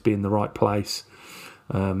always be in the right place,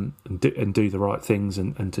 and do the right things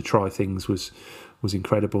and to try things was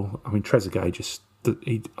incredible. I mean, Trezeguet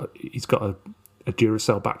he's got a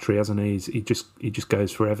Duracell battery, hasn't he? He just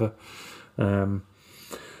goes forever.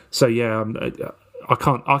 So yeah, I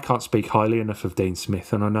can't speak highly enough of Dean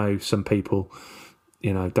Smith, and I know some people,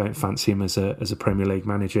 don't fancy him as a Premier League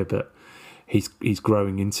manager, but he's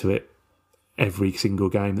growing into it every single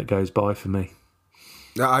game that goes by for me.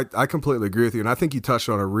 I completely agree with you, and I think you touched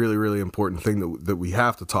on a really, really important thing that we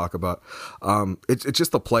have to talk about. It's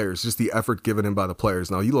just the players, just the effort given in by the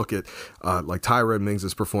players. Now, you look at like Tyrone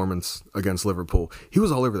Mings' performance against Liverpool. He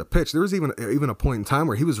was all over the pitch. There was even a point in time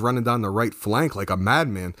where he was running down the right flank like a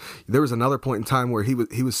madman. There was another point in time where he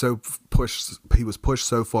was pushed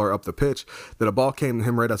so far up the pitch that a ball came to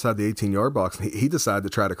him right outside the 18-yard box, and he decided to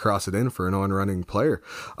try to cross it in for an on-running player.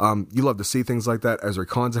 You love to see things like that. Ezri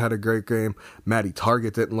Konsa had a great game. Matty Target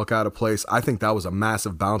didn't look out of place. I think that was a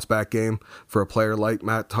massive bounce back game for a player like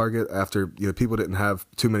Matt Target after people didn't have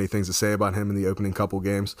too many things to say about him in the opening couple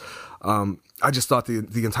games. I just thought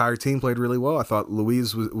the entire team played really well. I thought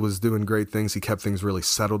Luiz was doing great things. He kept things really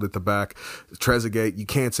settled at the back. Trezeguet, you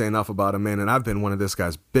can't say enough about him, man. And I've been one of this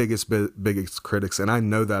guy's biggest critics, and I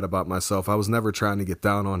know that about myself. I was never trying to get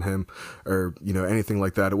down on him or anything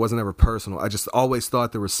like that. It wasn't ever personal. I just always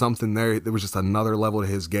thought there was something there. There was just another level to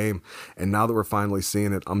his game. And now that we're finally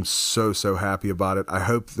seeing it, I'm so happy about it. I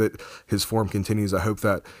hope that his form continues. I hope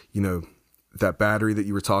that that battery that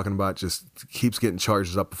you were talking about just keeps getting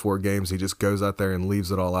charged up before games. He just goes out there and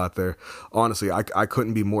leaves it all out there. Honestly, I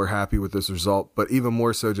couldn't be more happy with this result, but even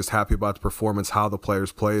more so just happy about the performance, how the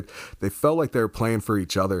players played. They felt like they were playing for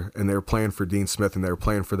each other, and they were playing for Dean Smith, and they were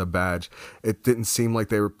playing for the badge. It didn't seem like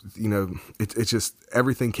they were, it just,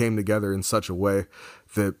 everything came together in such a way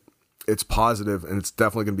that it's positive, and it's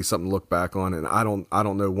definitely going to be something to look back on. And I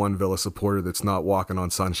don't know one Villa supporter that's not walking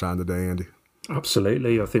on sunshine today, Andy.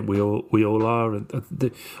 Absolutely, I think we all are.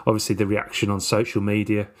 And obviously, the reaction on social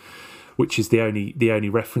media, which is the only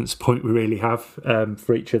reference point we really have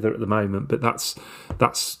for each other at the moment. But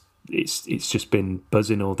it's just been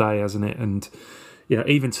buzzing all day, hasn't it? And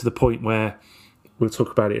even to the point where we'll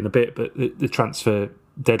talk about it in a bit. But the transfer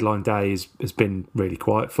deadline day has been really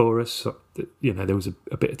quiet for us. There was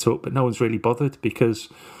a bit of talk, but no one's really bothered, because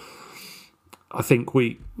I think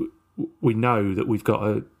we know that we've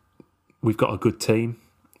got a good team,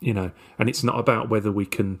 and it's not about whether we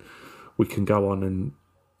can go on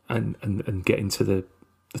and get into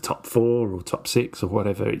the top 4 or top 6 or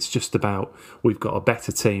whatever. It's just about we've got a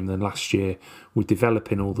better team than last year. We're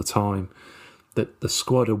developing all the time. That the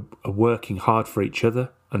squad are working hard for each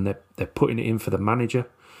other, and they're putting it in for the manager.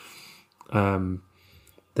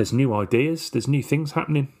 There's new ideas. There's new things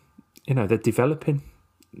happening. They're developing.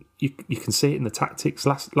 You can see it in the tactics.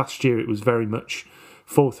 Last year it was very much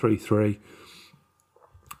 4-3-3.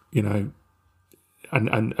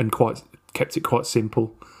 And quite kept it quite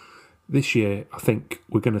simple. This year, I think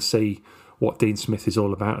we're going to see what Dean Smith is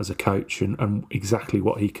all about as a coach, and exactly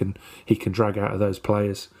what he can drag out of those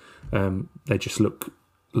players. They just look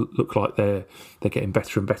like they're getting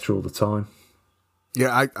better and better all the time.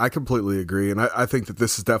 Yeah, I completely agree, and I think that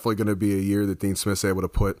this is definitely going to be a year that Dean Smith's able to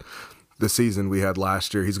put the season we had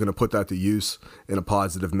last year. He's going to put that to use in a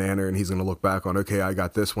positive manner, and he's going to look back on, okay, I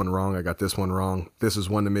got this one wrong, I got this one wrong. This is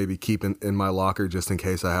one to maybe keep in my locker just in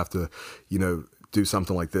case I have to, do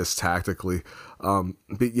something like this tactically.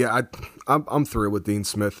 But yeah, I'm thrilled with Dean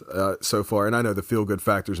Smith so far, and I know the feel-good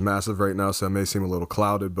factor is massive right now, so it may seem a little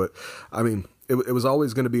clouded, but I mean, it was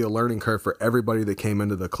always going to be a learning curve for everybody that came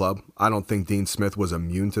into the club. I don't think Dean Smith was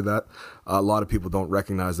immune to that. A lot of people don't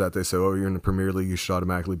recognize that. They say, oh, you're in the Premier League, you should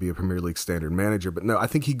automatically be a Premier League standard manager. But no, I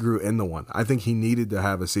think he grew into one. I think he needed to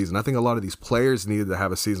have a season. I think a lot of these players needed to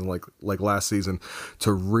have a season like last season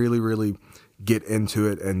to really, really get into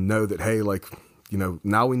it and know that, hey,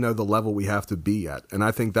 now we know the level we have to be at. And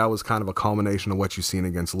I think that was kind of a culmination of what you've seen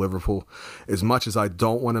against Liverpool. As much as I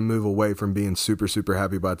don't want to move away from being super, super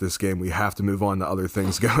happy about this game, we have to move on to other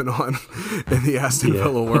things going on in the Aston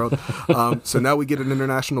Villa world. So now we get an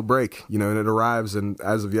international break, and it arrives, and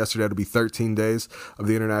as of yesterday, it'll be 13 days of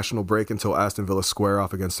the international break until Aston Villa square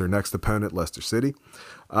off against their next opponent, Leicester City.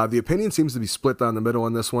 The opinion seems to be split down the middle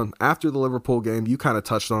on this one. After the Liverpool game, you kind of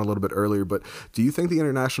touched on it a little bit earlier, but do you think the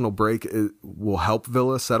international break will help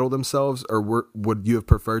Villa settle themselves, or would you have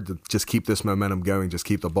preferred to just keep this momentum going, just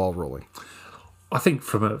keep the ball rolling? I think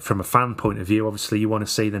from a fan point of view, obviously you want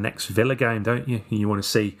to see the next Villa game, don't you? You want to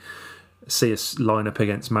see us line up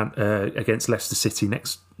against Leicester City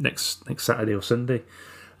next Saturday or Sunday.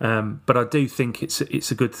 But I do think it's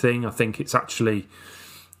a good thing. I think it's actually,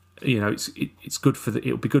 it's good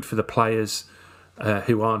it'll be good for the players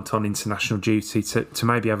who aren't on international duty to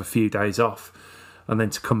maybe have a few days off, and then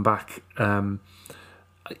to come back, and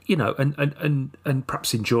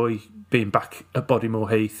perhaps enjoy being back at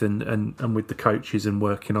Bodymore Heath and with the coaches and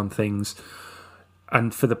working on things.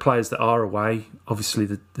 And for the players that are away, obviously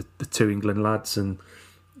the two England lads and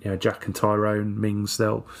Jack and Tyrone Mings,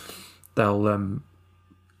 they'll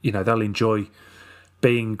enjoy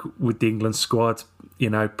being with the England squad.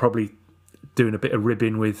 Probably doing a bit of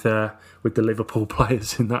ribbing with the Liverpool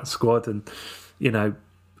players in that squad, and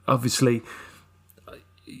obviously,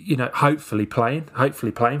 hopefully playing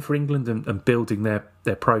for England and building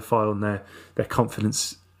their profile and their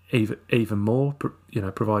confidence even more.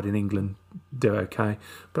 Providing England do okay,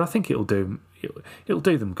 but I think it'll do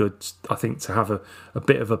them good. I think to have a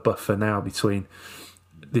bit of a buffer now between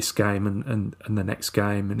this game and the next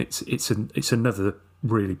game, and it's another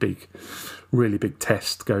really big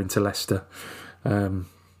test going to Leicester. So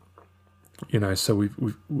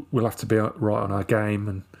we'll have to be right on our game,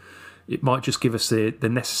 and it might just give us the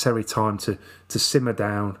necessary time to simmer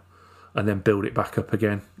down and then build it back up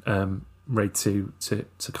again, ready to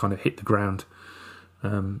kind of hit the ground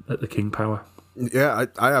at the King Power. Yeah,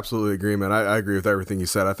 I absolutely agree, man. I agree with everything you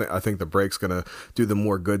said. I think the break's going to do them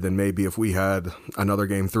more good than maybe if we had another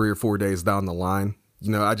game 3 or 4 days down the line.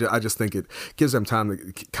 I just think it gives them time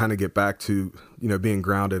to kind of get back to, being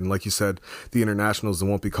grounded. And like you said, the internationals that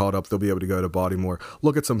won't be called up, they'll be able to go to Bodymore,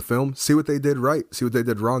 look at some film, see what they did right, see what they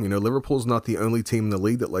did wrong. Liverpool's not the only team in the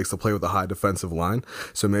league that likes to play with a high defensive line.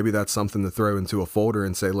 So maybe that's something to throw into a folder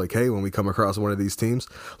and say, like, hey, when we come across one of these teams,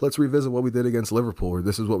 let's revisit what we did against Liverpool, or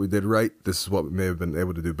this is what we did right, this is what we may have been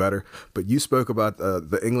able to do better. But you spoke about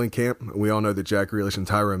the England camp. We all know that Jack Grealish and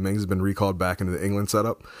Tyrone Mings have been recalled back into the England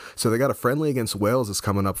setup. So they got a friendly against Wales that's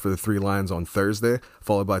coming up for the Three Lions on Thursday,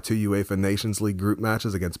 followed by 2 UEFA Nations League group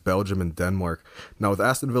matches against Belgium and Denmark. Now, with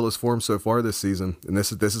Aston Villa's form so far this season, and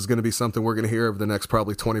this is going to be something we're going to hear over the next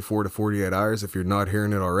probably 24 to 48 hours if you're not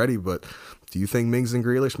hearing it already, but do you think Mings and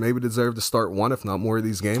Grealish maybe deserve to start one, if not more, of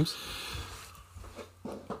these games?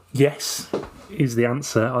 Yes, is the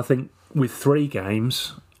answer. I think with 3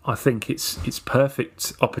 games, I think it's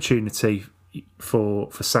perfect opportunity for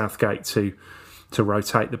Southgate to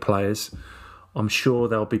rotate the players. I'm sure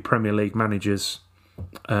there'll be Premier League managers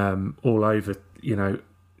all over,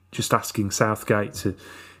 just asking Southgate to,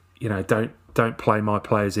 don't play my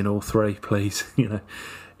players in all 3, please.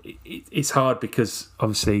 It's hard because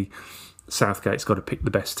obviously Southgate's got to pick the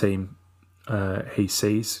best team he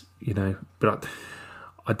sees. But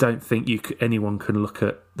I don't think anyone can look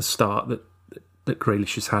at the start that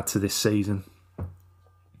Grealish has had to this season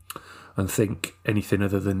and think anything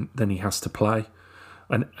other than he has to play.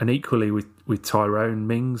 And equally with Tyrone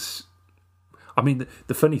Mings, I mean,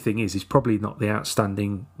 the funny thing is he's probably not the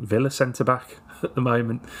outstanding Villa centre-back at the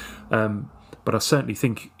moment, but I certainly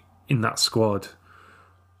think in that squad,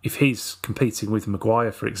 if he's competing with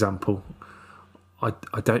Maguire, for example, I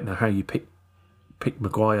don't know how you pick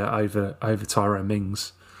Maguire over Tyrone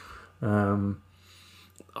Mings. I'm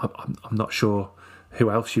not sure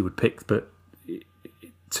who else you would pick, but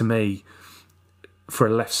to me, for a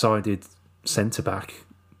left-sided centre-back,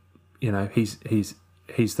 he's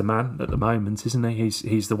the man at the moment, isn't he?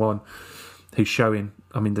 He's the one who's showing.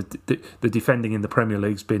 I mean, the defending in the Premier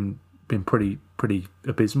League's been pretty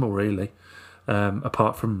abysmal, really.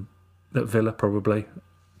 Apart from at Villa, probably,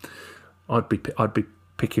 I'd be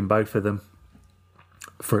picking both of them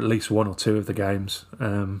for at least one or two of the games.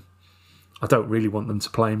 I don't really want them to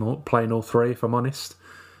play in all three, if I'm honest.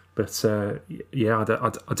 But I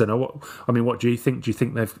don't know what. I mean, what do you think? Do you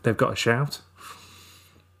think they've got a shout?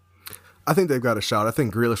 I think they've got a shot. I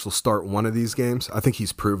think Grealish will start one of these games. I think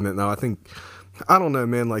he's proven it now. I don't know,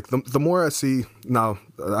 man. Like the more I see now,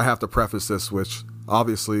 I have to preface this, which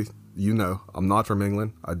obviously, I'm not from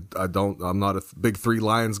England. I'm not a big Three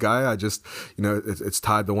Lions guy. I just, it's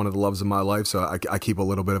tied to one of the loves of my life. So I keep a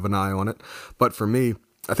little bit of an eye on it. But for me,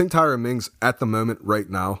 I think Tyrone Mings at the moment right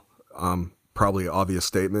now, probably an obvious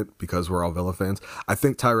statement because we're all Villa fans. I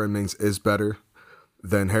think Tyrone Mings is better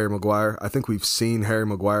than Harry Maguire. I think we've seen Harry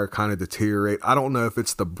Maguire kind of deteriorate. I don't know if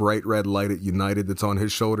it's the bright red light at United that's on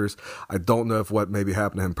his shoulders. I don't know if what maybe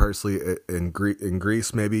happened to him personally in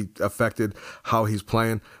Greece maybe affected how he's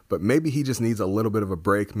playing, but maybe he just needs a little bit of a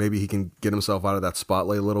break. Maybe he can get himself out of that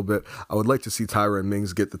spotlight a little bit. I would like to see Tyrone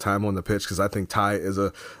Mings get the time on the pitch because I think Ty is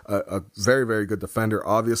a very, very good defender,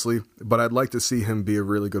 obviously, but I'd like to see him be a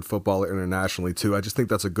really good footballer internationally too. I just think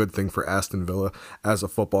that's a good thing for Aston Villa as a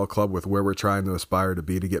football club with where we're trying to aspire to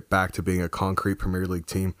be to get back to being a concrete Premier League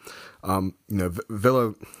team.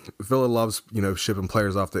 Villa loves, shipping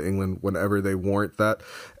players off to England whenever they warrant that.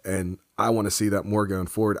 And I want to see that more going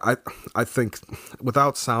forward. I think,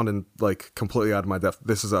 without sounding like completely out of my depth,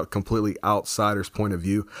 this is a completely outsider's point of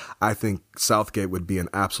view. I think Southgate would be an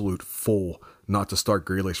absolute fool not to start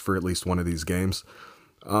Grealish for at least one of these games.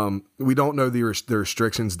 We don't know the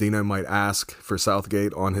restrictions Dino might ask for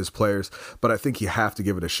Southgate on his players, but I think you have to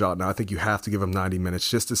give it a shot now. I think you have to give him 90 minutes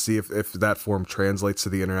just to see if that form translates to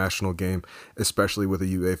the international game, especially with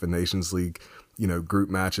the UEFA Nations League,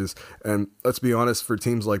 group matches. And let's be honest, for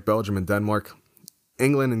teams like Belgium and Denmark,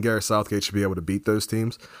 England and Gareth Southgate should be able to beat those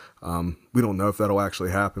teams. We don't know if that'll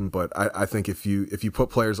actually happen, but I think if you put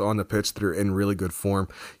players on the pitch that are in really good form,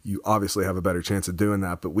 you obviously have a better chance of doing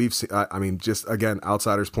that. But we've seen, just again,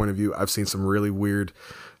 outsider's point of view, I've seen some really weird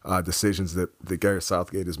decisions that Gareth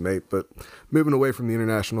Southgate has made. But moving away from the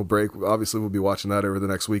international break, obviously we'll be watching that over the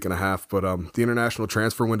next week and a half. But the international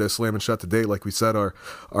transfer window is slamming shut today. Like we said,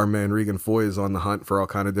 our man Regan Foy is on the hunt for all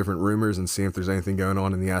kind of different rumors and seeing if there's anything going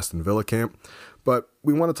on in the Aston Villa camp. But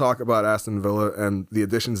we want to talk about Aston Villa and the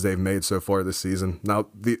additions they've made so far this season. Now,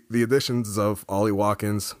 the additions of Ollie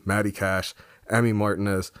Watkins, Matty Cash, Emi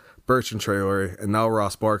Martinez, Bertrand Traore, and now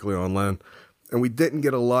Ross Barkley on loan. And we didn't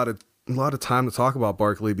get a lot of time to talk about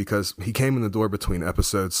Barkley because he came in the door between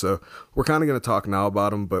episodes. So we're kind of going to talk now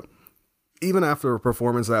about him. But even after a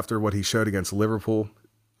performance after what he showed against Liverpool,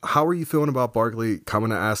 how are you feeling about Barkley coming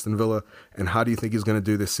to Aston Villa? And how do you think he's going to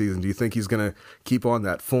do this season? Do you think he's going to keep on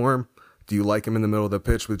that form? Do you like him in the middle of the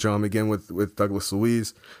pitch with John McGinn, with Douglas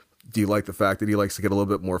Luiz? Do you like the fact that he likes to get a little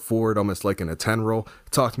bit more forward, almost like in a 10 role?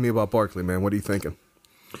 Talk to me about Barkley, man. What are you thinking?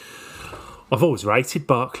 I've always rated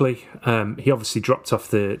Barkley. He obviously dropped off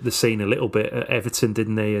the scene a little bit at Everton,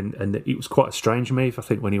 didn't he? And it was quite a strange move. I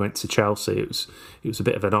think when he went to Chelsea, it was a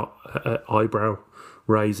bit of an eyebrow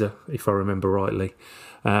raiser, if I remember rightly.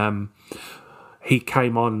 He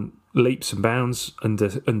came on leaps and bounds under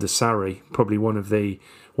Sarri, probably one of the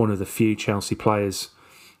few Chelsea players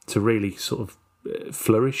to really sort of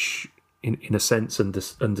flourish in a sense under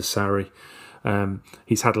Sarri.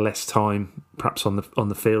 He's had less time perhaps on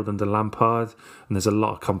the field under Lampard, and there's a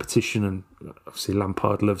lot of competition, and obviously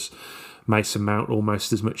Lampard loves Mason Mount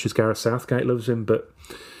almost as much as Gareth Southgate loves him. But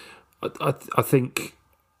I think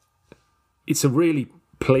it's a really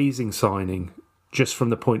pleasing signing just from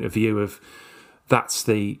the point of view of that's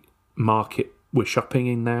the market we're shopping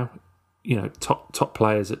in now. Top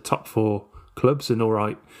players at top four clubs, and all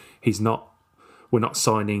right, we're not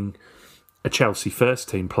signing a Chelsea first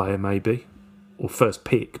team player maybe, or first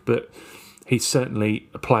pick, but he's certainly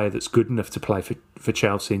a player that's good enough to play for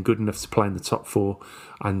Chelsea and good enough to play in the top four.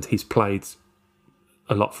 And he's played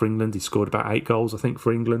a lot for England. He scored about 8 goals, I think,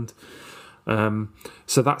 for England.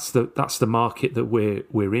 So that's the market that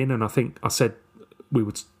we're in. And I think I said we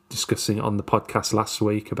were discussing it on the podcast last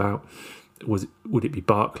week about would it be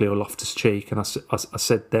Barkley or Loftus-Cheek, and I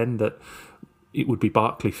said then that it would be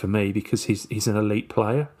Barkley for me because he's an elite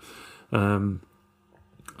player. And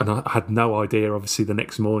I had no idea, obviously, the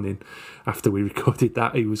next morning after we recorded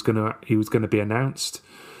that he was gonna be announced.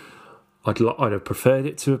 I'd have preferred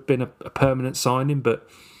it to have been a permanent signing, but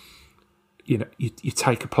you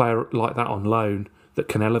take a player like that on loan that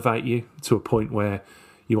can elevate you to a point where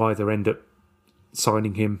you either end up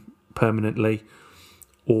signing him permanently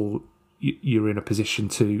or you're in a position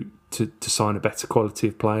to sign a better quality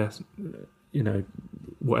of player,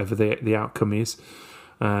 whatever the outcome is.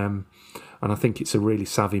 And I think it's a really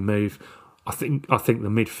savvy move. I think the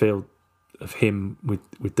midfield of him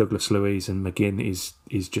with Douglas Luiz and McGinn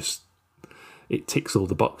is just, it ticks all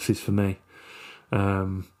the boxes for me.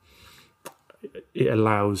 It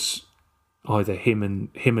allows either him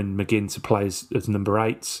and McGinn to play as number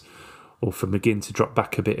 8s, or for McGinn to drop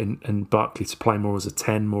back a bit and Barkley to play more as a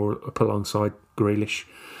 10, more up alongside Grealish.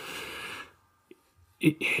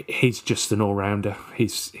 He's just an all-rounder.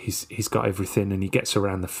 He's got everything, and he gets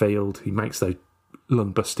around the field. He makes those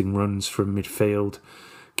lung-busting runs from midfield,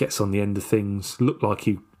 gets on the end of things. Looked like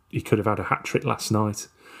he could have had a hat-trick last night.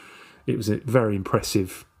 It was a very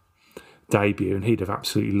impressive debut, and he'd have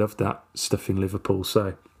absolutely loved that stuff in Liverpool.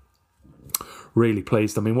 So, really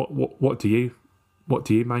pleased. I mean, what do you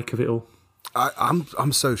make of it all?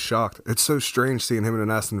 I'm so shocked. It's so strange seeing him in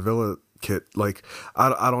an Aston Villa kit. Like,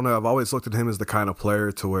 I don't know. I've always looked at him as the kind of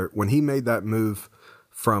player to where when he made that move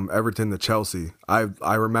from Everton to Chelsea,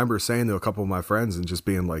 I remember saying to a couple of my friends and just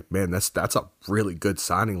being like, man, that's a really good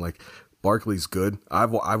signing. Like, Barkley's good.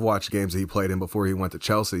 I've watched games that he played in before he went to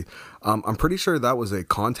Chelsea. I'm pretty sure that was a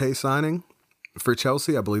Conte signing for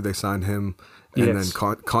Chelsea. I believe they signed him, and then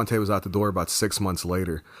Conte was out the door about 6 months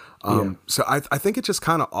later. So I think it just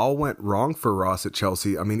kind of all went wrong for Ross at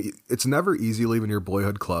Chelsea. I mean, it's never easy leaving your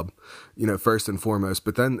boyhood club, first and foremost.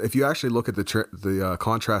 But then if you actually look at the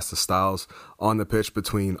contrast of styles on the pitch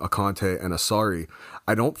between a Conte and a Sarri,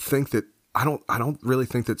 I don't really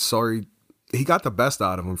think that Sarri, he got the best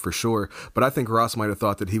out of him for sure, but I think Ross might have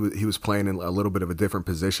thought that he was playing in a little bit of a different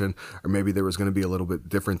position, or maybe there was going to be a little bit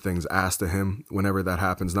different things asked to him whenever that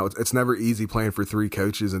happens. Now, it's never easy playing for 3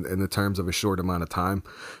 coaches in the terms of a short amount of time.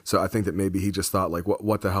 So I think that maybe he just thought, like,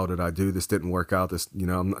 what the hell did I do? This didn't work out.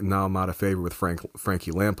 Now I'm out of favor with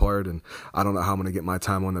Frankie Lampard, and I don't know how I'm going to get my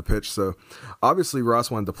time on the pitch. So obviously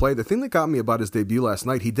Ross wanted to play. The thing that got me about his debut last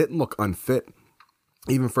night, he didn't look unfit.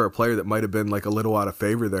 Even for a player that might have been like a little out of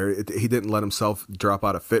favor there, he didn't let himself drop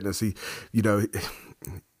out of fitness. It's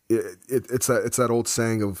that old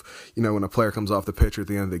saying of, when a player comes off the pitch at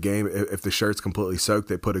the end of the game, if the shirt's completely soaked,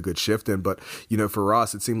 they put a good shift in. But, for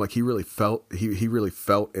Ross, it seemed like he really felt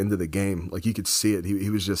into the game. Like, you could see it. He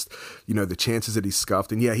was just, the chances that he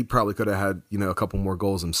scuffed. And yeah, he probably could have had, a couple more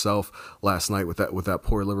goals himself last night with that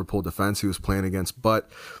poor Liverpool defense he was playing against. But,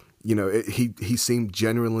 he seemed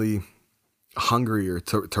genuinely hungrier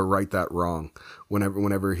to right that wrong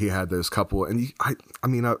whenever he had those couple. And I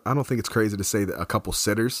don't think it's crazy to say that a couple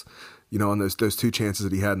sitters, on those 2 chances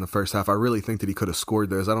that he had in the first half. I really think that he could have scored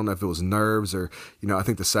those. I don't know if it was nerves or, I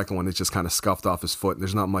think the second one, it just kind of scuffed off his foot.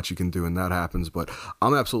 There's not much you can do when that happens, but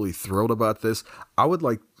I'm absolutely thrilled about this. I would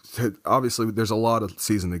like to, obviously there's a lot of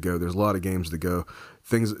season to go. There's a lot of games to go.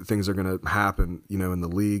 Things are going to happen, in the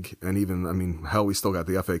league. And even, hell, we still got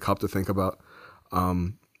the FA Cup to think about.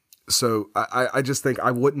 So I just think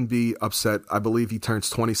I wouldn't be upset. I believe he turns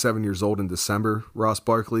 27 years old in December, Ross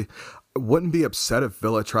Barkley. I wouldn't be upset if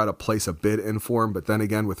Villa try to place a bid in for him. But then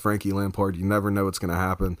again, with Frankie Lampard, you never know what's going to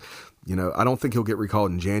happen. I don't think he'll get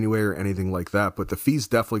recalled in January or anything like that. But the fee's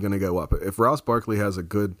definitely going to go up. If Ross Barkley has a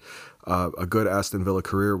good Aston Villa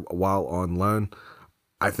career while on loan,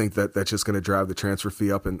 I think that's just going to drive the transfer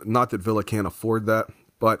fee up. And not that Villa can't afford that,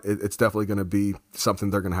 but it's definitely going to be something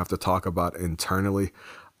they're going to have to talk about internally.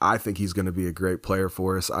 I think he's going to be a great player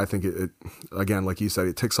for us. I think it again, like you said,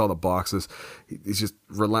 it ticks all the boxes. He's just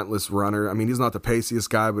relentless runner. He's not the paciest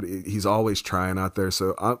guy, but he's always trying out there.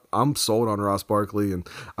 So I'm sold on Ross Barkley. And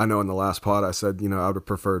I know in the last pod I said, I would have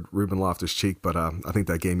preferred Ruben Loftus-Cheek, but I think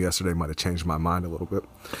that game yesterday might have changed my mind a little bit.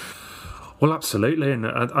 Well, absolutely. And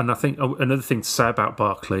I think another thing to say about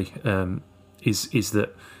Barkley is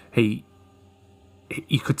that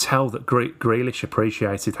you could tell that Grealish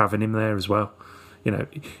appreciated having him there as well.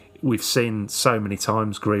 We've seen so many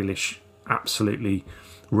times Grealish absolutely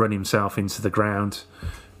run himself into the ground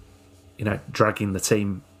dragging the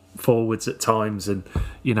team forwards at times, and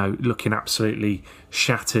looking absolutely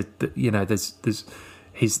shattered. That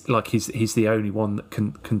he's the only one that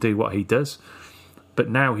can do what he does. But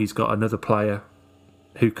now he's got another player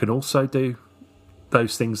who can also do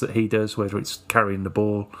those things that he does, whether it's carrying the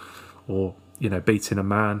ball or beating a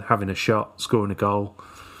man, having a shot, scoring a goal,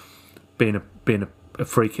 being a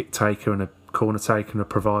free kick taker and a corner taker and a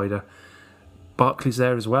provider. Barkley's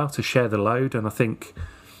there as well to share the load, and I think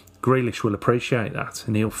Grealish will appreciate that,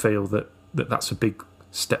 and he'll feel that that's a big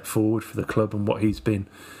step forward for the club and what he's been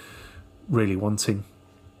really wanting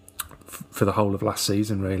for the whole of last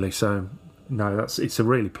season, really. So no, it's a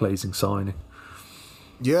really pleasing signing.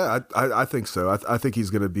 Yeah, I think so. I think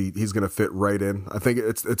he's gonna fit right in. I think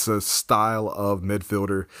it's a style of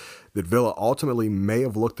midfielder that Villa ultimately may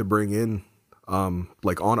have looked to bring in,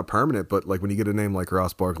 like on a permanent. But like when you get a name like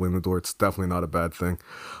Ross Barkley in the door, it's definitely not a bad thing.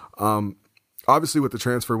 Obviously, with the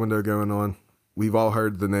transfer window going on, we've all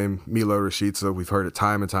heard the name Milo Rashica. We've heard it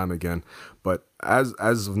time and time again. But as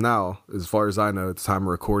of now, as far as I know, at the time of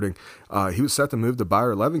recording, he was set to move to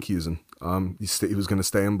Bayer Leverkusen. He was going to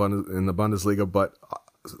stay in the Bundesliga, but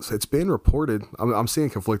it's being reported. I'm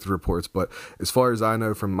seeing conflicted reports, but as far as I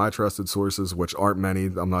know from my trusted sources, which aren't many,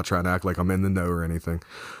 I'm not trying to act like I'm in the know or anything.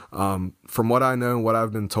 From what I know and what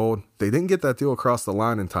I've been told, they didn't get that deal across the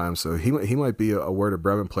line in time, so he might be a Werder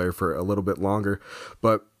Bremen player for a little bit longer.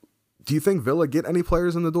 But do you think Villa get any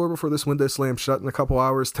players in the door before this window slams shut in a couple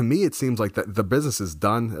hours? To me, it seems like that the business is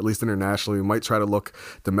done, at least internationally. We might try to look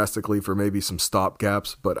domestically for maybe some stop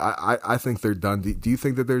gaps, but I think they're done. Do you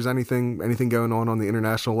think that there's anything going on the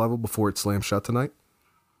international level before it slams shut tonight?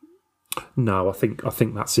 No, I think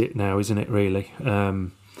that's it now, isn't it? Really,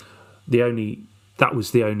 that was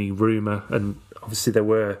the only rumour, and obviously there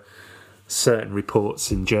were certain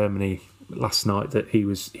reports in Germany last night that he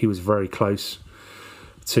was very close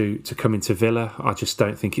to coming to Villa. I just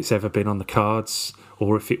don't think it's ever been on the cards,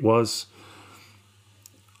 or if it was,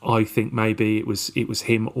 I think maybe it was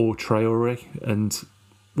him or Traore, and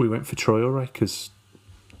we went for Traore because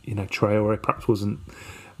Traore perhaps wasn't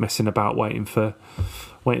messing about waiting for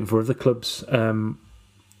other clubs.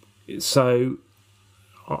 So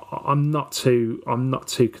I'm not too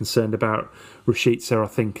concerned about Rashica. I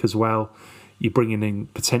think as well, you're bringing in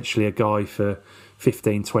potentially a guy for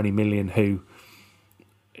 15-20 million who,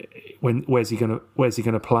 where's he going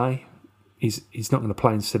to play? He's not going to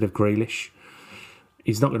play instead of Grealish.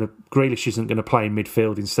 Grealish isn't going to play in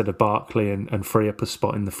midfield instead of Barkley and free up a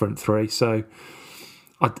spot in the front three. So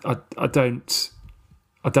I don't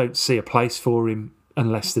see a place for him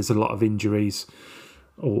unless there's a lot of injuries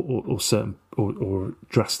or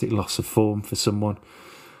drastic loss of form for someone.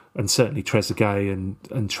 And certainly Trezeguet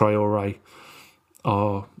and Traore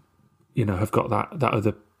are, have got that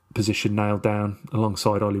other position nailed down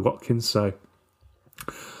alongside Ollie Watkins. So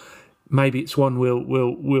maybe it's one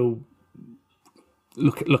we'll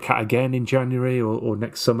look at again in January or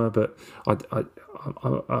next summer. But I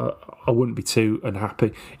wouldn't be too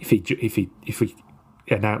unhappy if we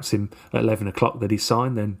announce him at 11 o'clock that he's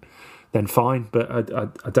signed. Then fine. But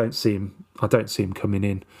I don't see him coming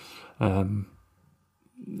in.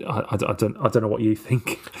 I don't know what you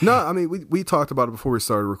think. No, I mean, we talked about it before we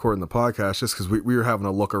started recording the podcast, just because we were having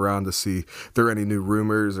a look around to see if there are any new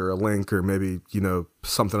rumors or a link or maybe,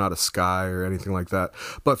 something out of Sky or anything like that.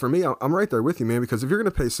 But for me, I'm right there with you, man, because if you're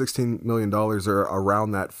going to pay $16 million or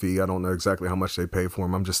around that fee, I don't know exactly how much they pay for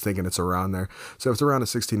him. I'm just thinking it's around there. So if it's around a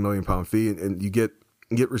 £16 million fee and you get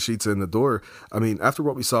Rashica in the door, I mean, after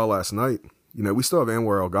what we saw last night, we still have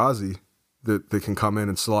Anwar El Ghazi that can come in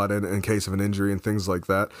and slot in case of an injury and things like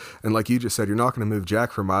that. And like you just said, you're not going to move Jack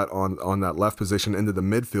Vermaat on that left position into the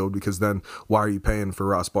midfield, because then why are you paying for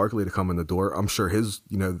Ross Barkley to come in the door? I'm sure his,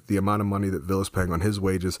 the amount of money that Villa's paying on his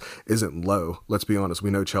wages isn't low. Let's be honest. We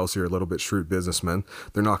know Chelsea are a little bit shrewd businessmen.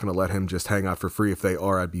 They're not going to let him just hang out for free. If they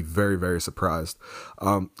are, I'd be very, very surprised.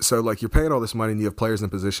 So like, you're paying all this money and you have players in a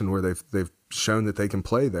position where they've shown that they can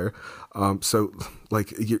play there. So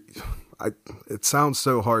like, it sounds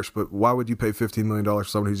so harsh, but why would you pay $15 million for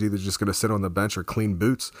someone who's either just going to sit on the bench or clean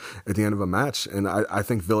boots at the end of a match? And I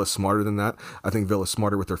think Villa's smarter than that. I think Villa's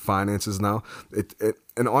smarter with their finances now.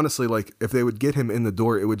 And honestly, like, if they would get him in the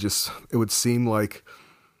door, it would just seem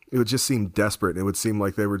desperate. It would seem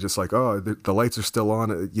like they were just like, oh, the lights are still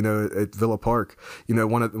on, at Villa Park,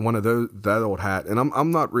 one of those, that old hat. And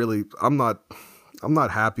I'm not I'm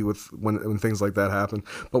not happy with when things like that happen.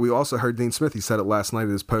 But we also heard Dean Smith. He said it last night at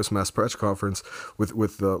his post-match press conference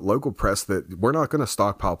with the local press that we're not going to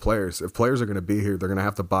stockpile players. If players are going to be here, they're going to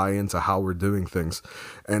have to buy into how we're doing things.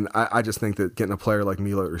 And I just think that getting a player like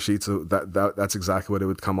Milot Rashica, that's exactly what it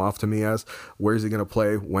would come off to me as. Where's he going to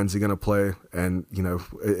play? When's he going to play? And,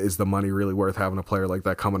 is the money really worth having a player like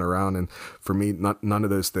that coming around? And for me, none of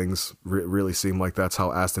those things really seem like that's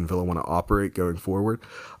how Aston Villa want to operate going forward.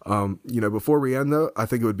 Before we end, though, I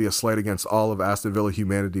think it would be a slight against all of Aston Villa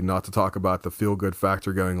humanity not to talk about the feel-good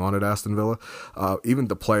factor going on at Aston Villa. Even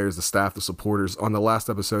the players, the staff, the supporters. On the last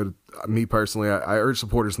episode, me personally, I urge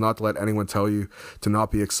supporters not to let anyone tell you to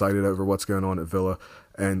not be excited over what's going on at Villa.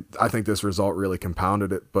 And I think this result really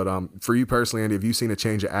compounded it. But for you personally, Andy, have you seen a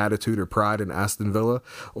change of attitude or pride in Aston Villa,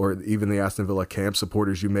 or even the Aston Villa camp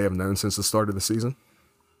supporters you may have known since the start of the season?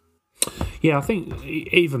 Yeah, I think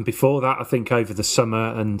even before that, I think over the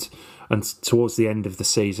summer and towards the end of the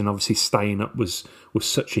season, obviously staying up was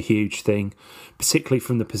such a huge thing, particularly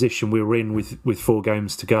from the position we were in with 4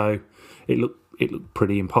 games to go. It looked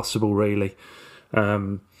pretty impossible, really.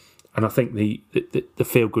 And I think the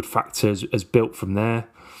feel good factor has built from there.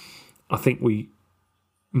 I think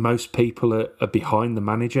most people are behind the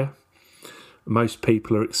manager. Most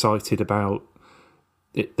people are excited about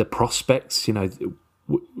the prospects.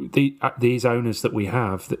 These owners that we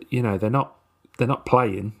have, that they're not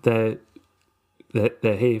playing. They're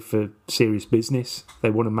here for serious business. They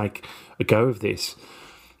want to make a go of this.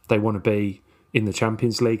 They want to be in the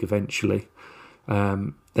Champions League eventually.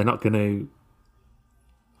 They're not going to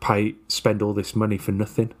spend all this money for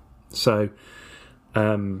nothing. So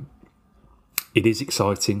it is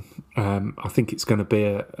exciting. I think it's going to be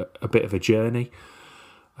a bit of a journey.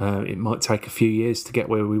 It might take a few years to get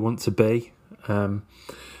where we want to be.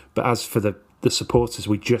 But as for the supporters,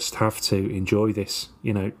 we just have to enjoy this.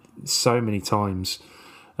 So many times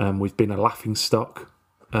we've been a laughing stock.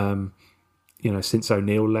 Since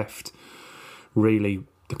O'Neill left, really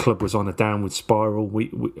the club was on a downward spiral. We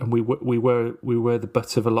were the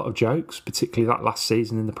butt of a lot of jokes, particularly that last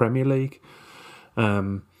season in the Premier League.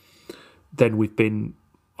 Then we've been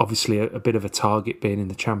obviously a bit of a target, being in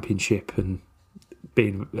the Championship and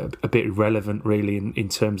being a bit irrelevant, really, in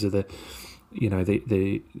terms of the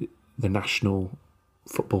national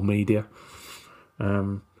football media.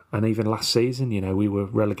 And even last season, we were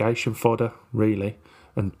relegation fodder, really,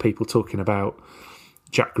 and people talking about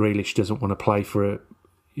Jack Grealish doesn't want to play for a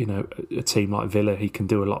team like Villa. He can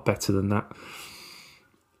do a lot better than that.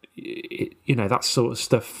 That sort of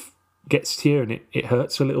stuff gets to you, and it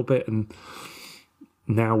hurts a little bit. And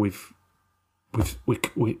now it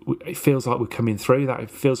feels like we're coming through that.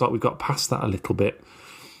 It feels like we've got past that a little bit.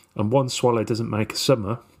 And one swallow doesn't make a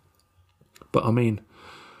summer. But I mean,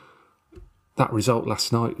 that result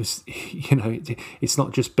last night was, it's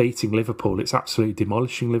not just beating Liverpool, it's absolutely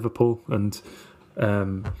demolishing Liverpool. And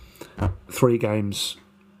 3 games,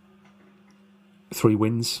 3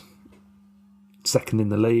 wins, second in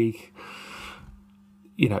the league.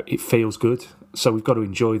 It feels good. So we've got to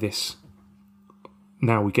enjoy this.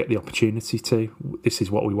 Now we get the opportunity to. This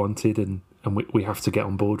is what we wanted, and we have to get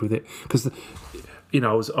on board with it. Because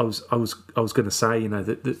I was going to say,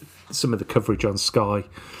 that some of the coverage on Sky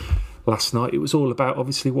last night, it was all about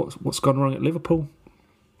obviously what's gone wrong at Liverpool.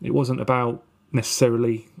 It wasn't about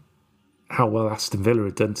necessarily how well Aston Villa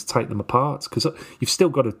had done to take them apart, because you've still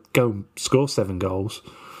got to go and score 7 goals,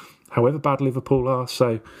 however bad Liverpool are.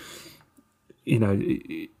 So,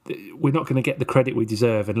 we're not going to get the credit we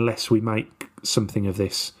deserve unless we make something of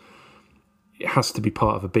this. It has to be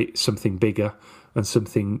part of something bigger and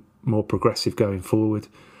something more progressive going forward,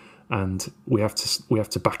 and we have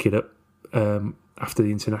to back it up after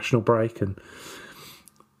the international break, and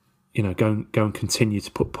go and continue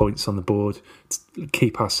to put points on the board, to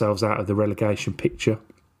keep ourselves out of the relegation picture,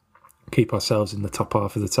 keep ourselves in the top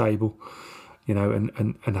half of the table,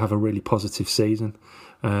 and have a really positive season.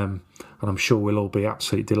 And I'm sure we'll all be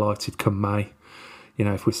absolutely delighted come May.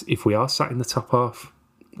 If we are sat in the top half,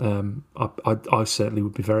 I certainly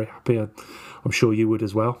would be very happy. I'm sure you would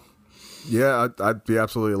as well. Yeah, I'd be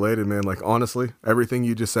absolutely elated, man. Like, honestly, everything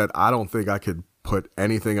you just said, I don't think I could put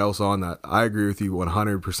anything else on that. I agree with you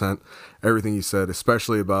 100%. Everything you said,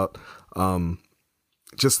 especially about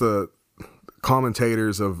just the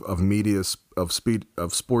commentators of media, of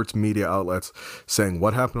sports media outlets saying,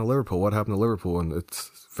 what happened to Liverpool? What happened to Liverpool? And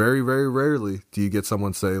it's very, very rarely do you get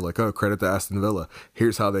someone say, like, oh, credit to Aston Villa.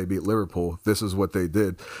 Here's how they beat Liverpool. This is what they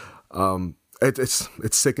did.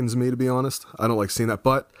 It sickens me, to be honest. I don't like seeing that,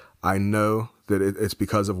 but I know that it's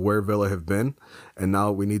because of where Villa have been, and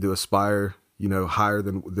now we need to aspire, higher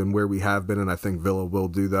than where we have been, and I think Villa will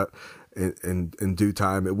do that. in due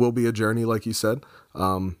time. It will be a journey, like you said,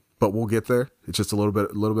 but we'll get there. It's just a little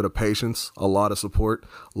bit of patience, a lot of support,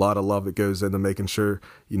 a lot of love that goes into making sure,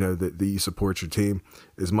 you know, that you support your team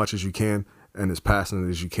as much as you can and as passionate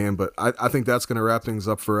as you can. But I think that's going to wrap things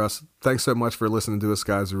up for us. Thanks so much for listening to us,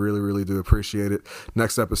 guys. We really, really do appreciate it.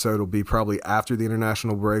 Next episode will be probably after the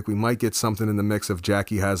international break. We might get something in the mix if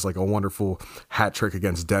Jackie has like a wonderful hat trick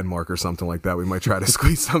against Denmark or something like that. We might try to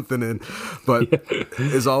squeeze something in. But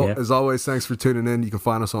as always, thanks for tuning in. You can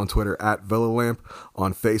find us on Twitter at Villa Lamp,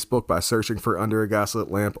 on Facebook by searching for Under a Gaslit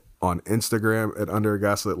Lamp, on Instagram at Under a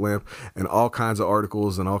Gaslit Lamp, and all kinds of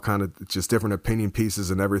articles and all kind of just different opinion pieces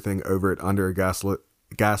and everything over at Under a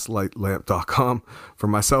Gaslightlamp.com. For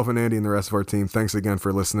myself and Andy and the rest of our team, thanks again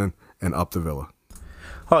for listening, and up to Villa.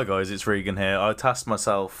 Hi guys, it's Regan here. I tasked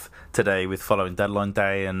myself today with following deadline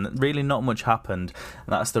day and really not much happened,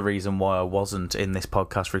 and that's the reason why I wasn't in this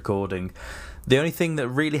podcast recording. The only thing that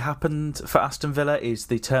really happened for Aston Villa is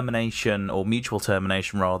the termination, or mutual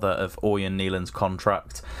termination rather, of Ørjan Nyland's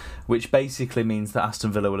contract, which basically means that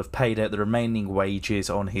Aston Villa will have paid out the remaining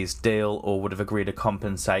wages on his deal or would have agreed a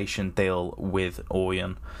compensation deal with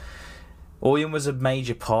Ørjan. Ørjan was a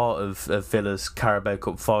major part of Villa's Carabao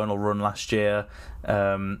Cup final run last year,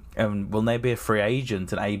 and will now be a free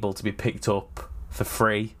agent and able to be picked up for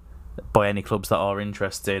free by any clubs that are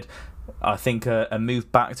interested. I think a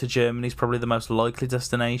move back to Germany is probably the most likely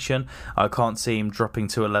destination. I can't see him dropping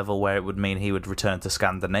to a level where it would mean he would return to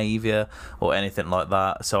Scandinavia or anything like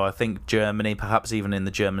that. So I think Germany, perhaps even in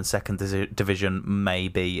the German second division, may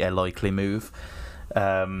be a likely move.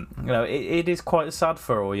 It is quite sad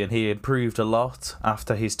for Ørjan. He improved a lot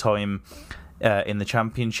after his time in the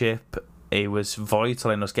Championship. He was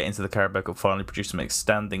vital in us getting to the Carabao Cup final. He produced some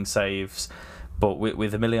outstanding saves. But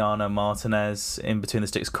with Emiliano Martinez in between the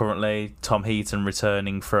sticks currently, Tom Heaton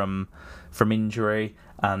returning from injury,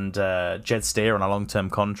 and Jed Steer on a long-term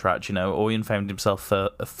contract, you know, Ørjan found himself a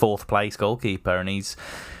fourth-place goalkeeper, and he's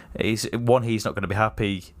not going to be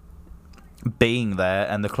happy being there,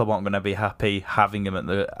 and the club aren't going to be happy having him at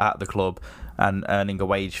the club and earning a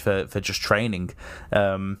wage for just training.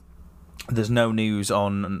 There's no news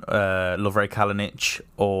on Lovre Kalinic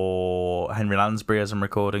or Henry Lansbury as I'm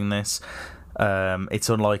recording this. It's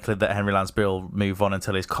unlikely that Henry Lansbury will move on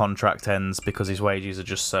until his contract ends because his wages are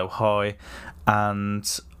just so high. And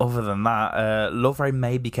other than that, Lovre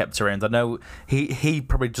may be kept around. I know he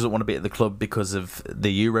probably doesn't want to be at the club because of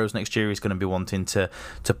the Euros next year. He's going to be wanting to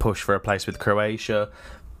push for a place with Croatia.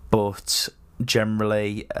 But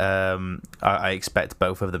generally, I expect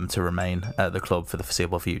both of them to remain at the club for the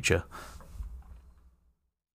foreseeable future.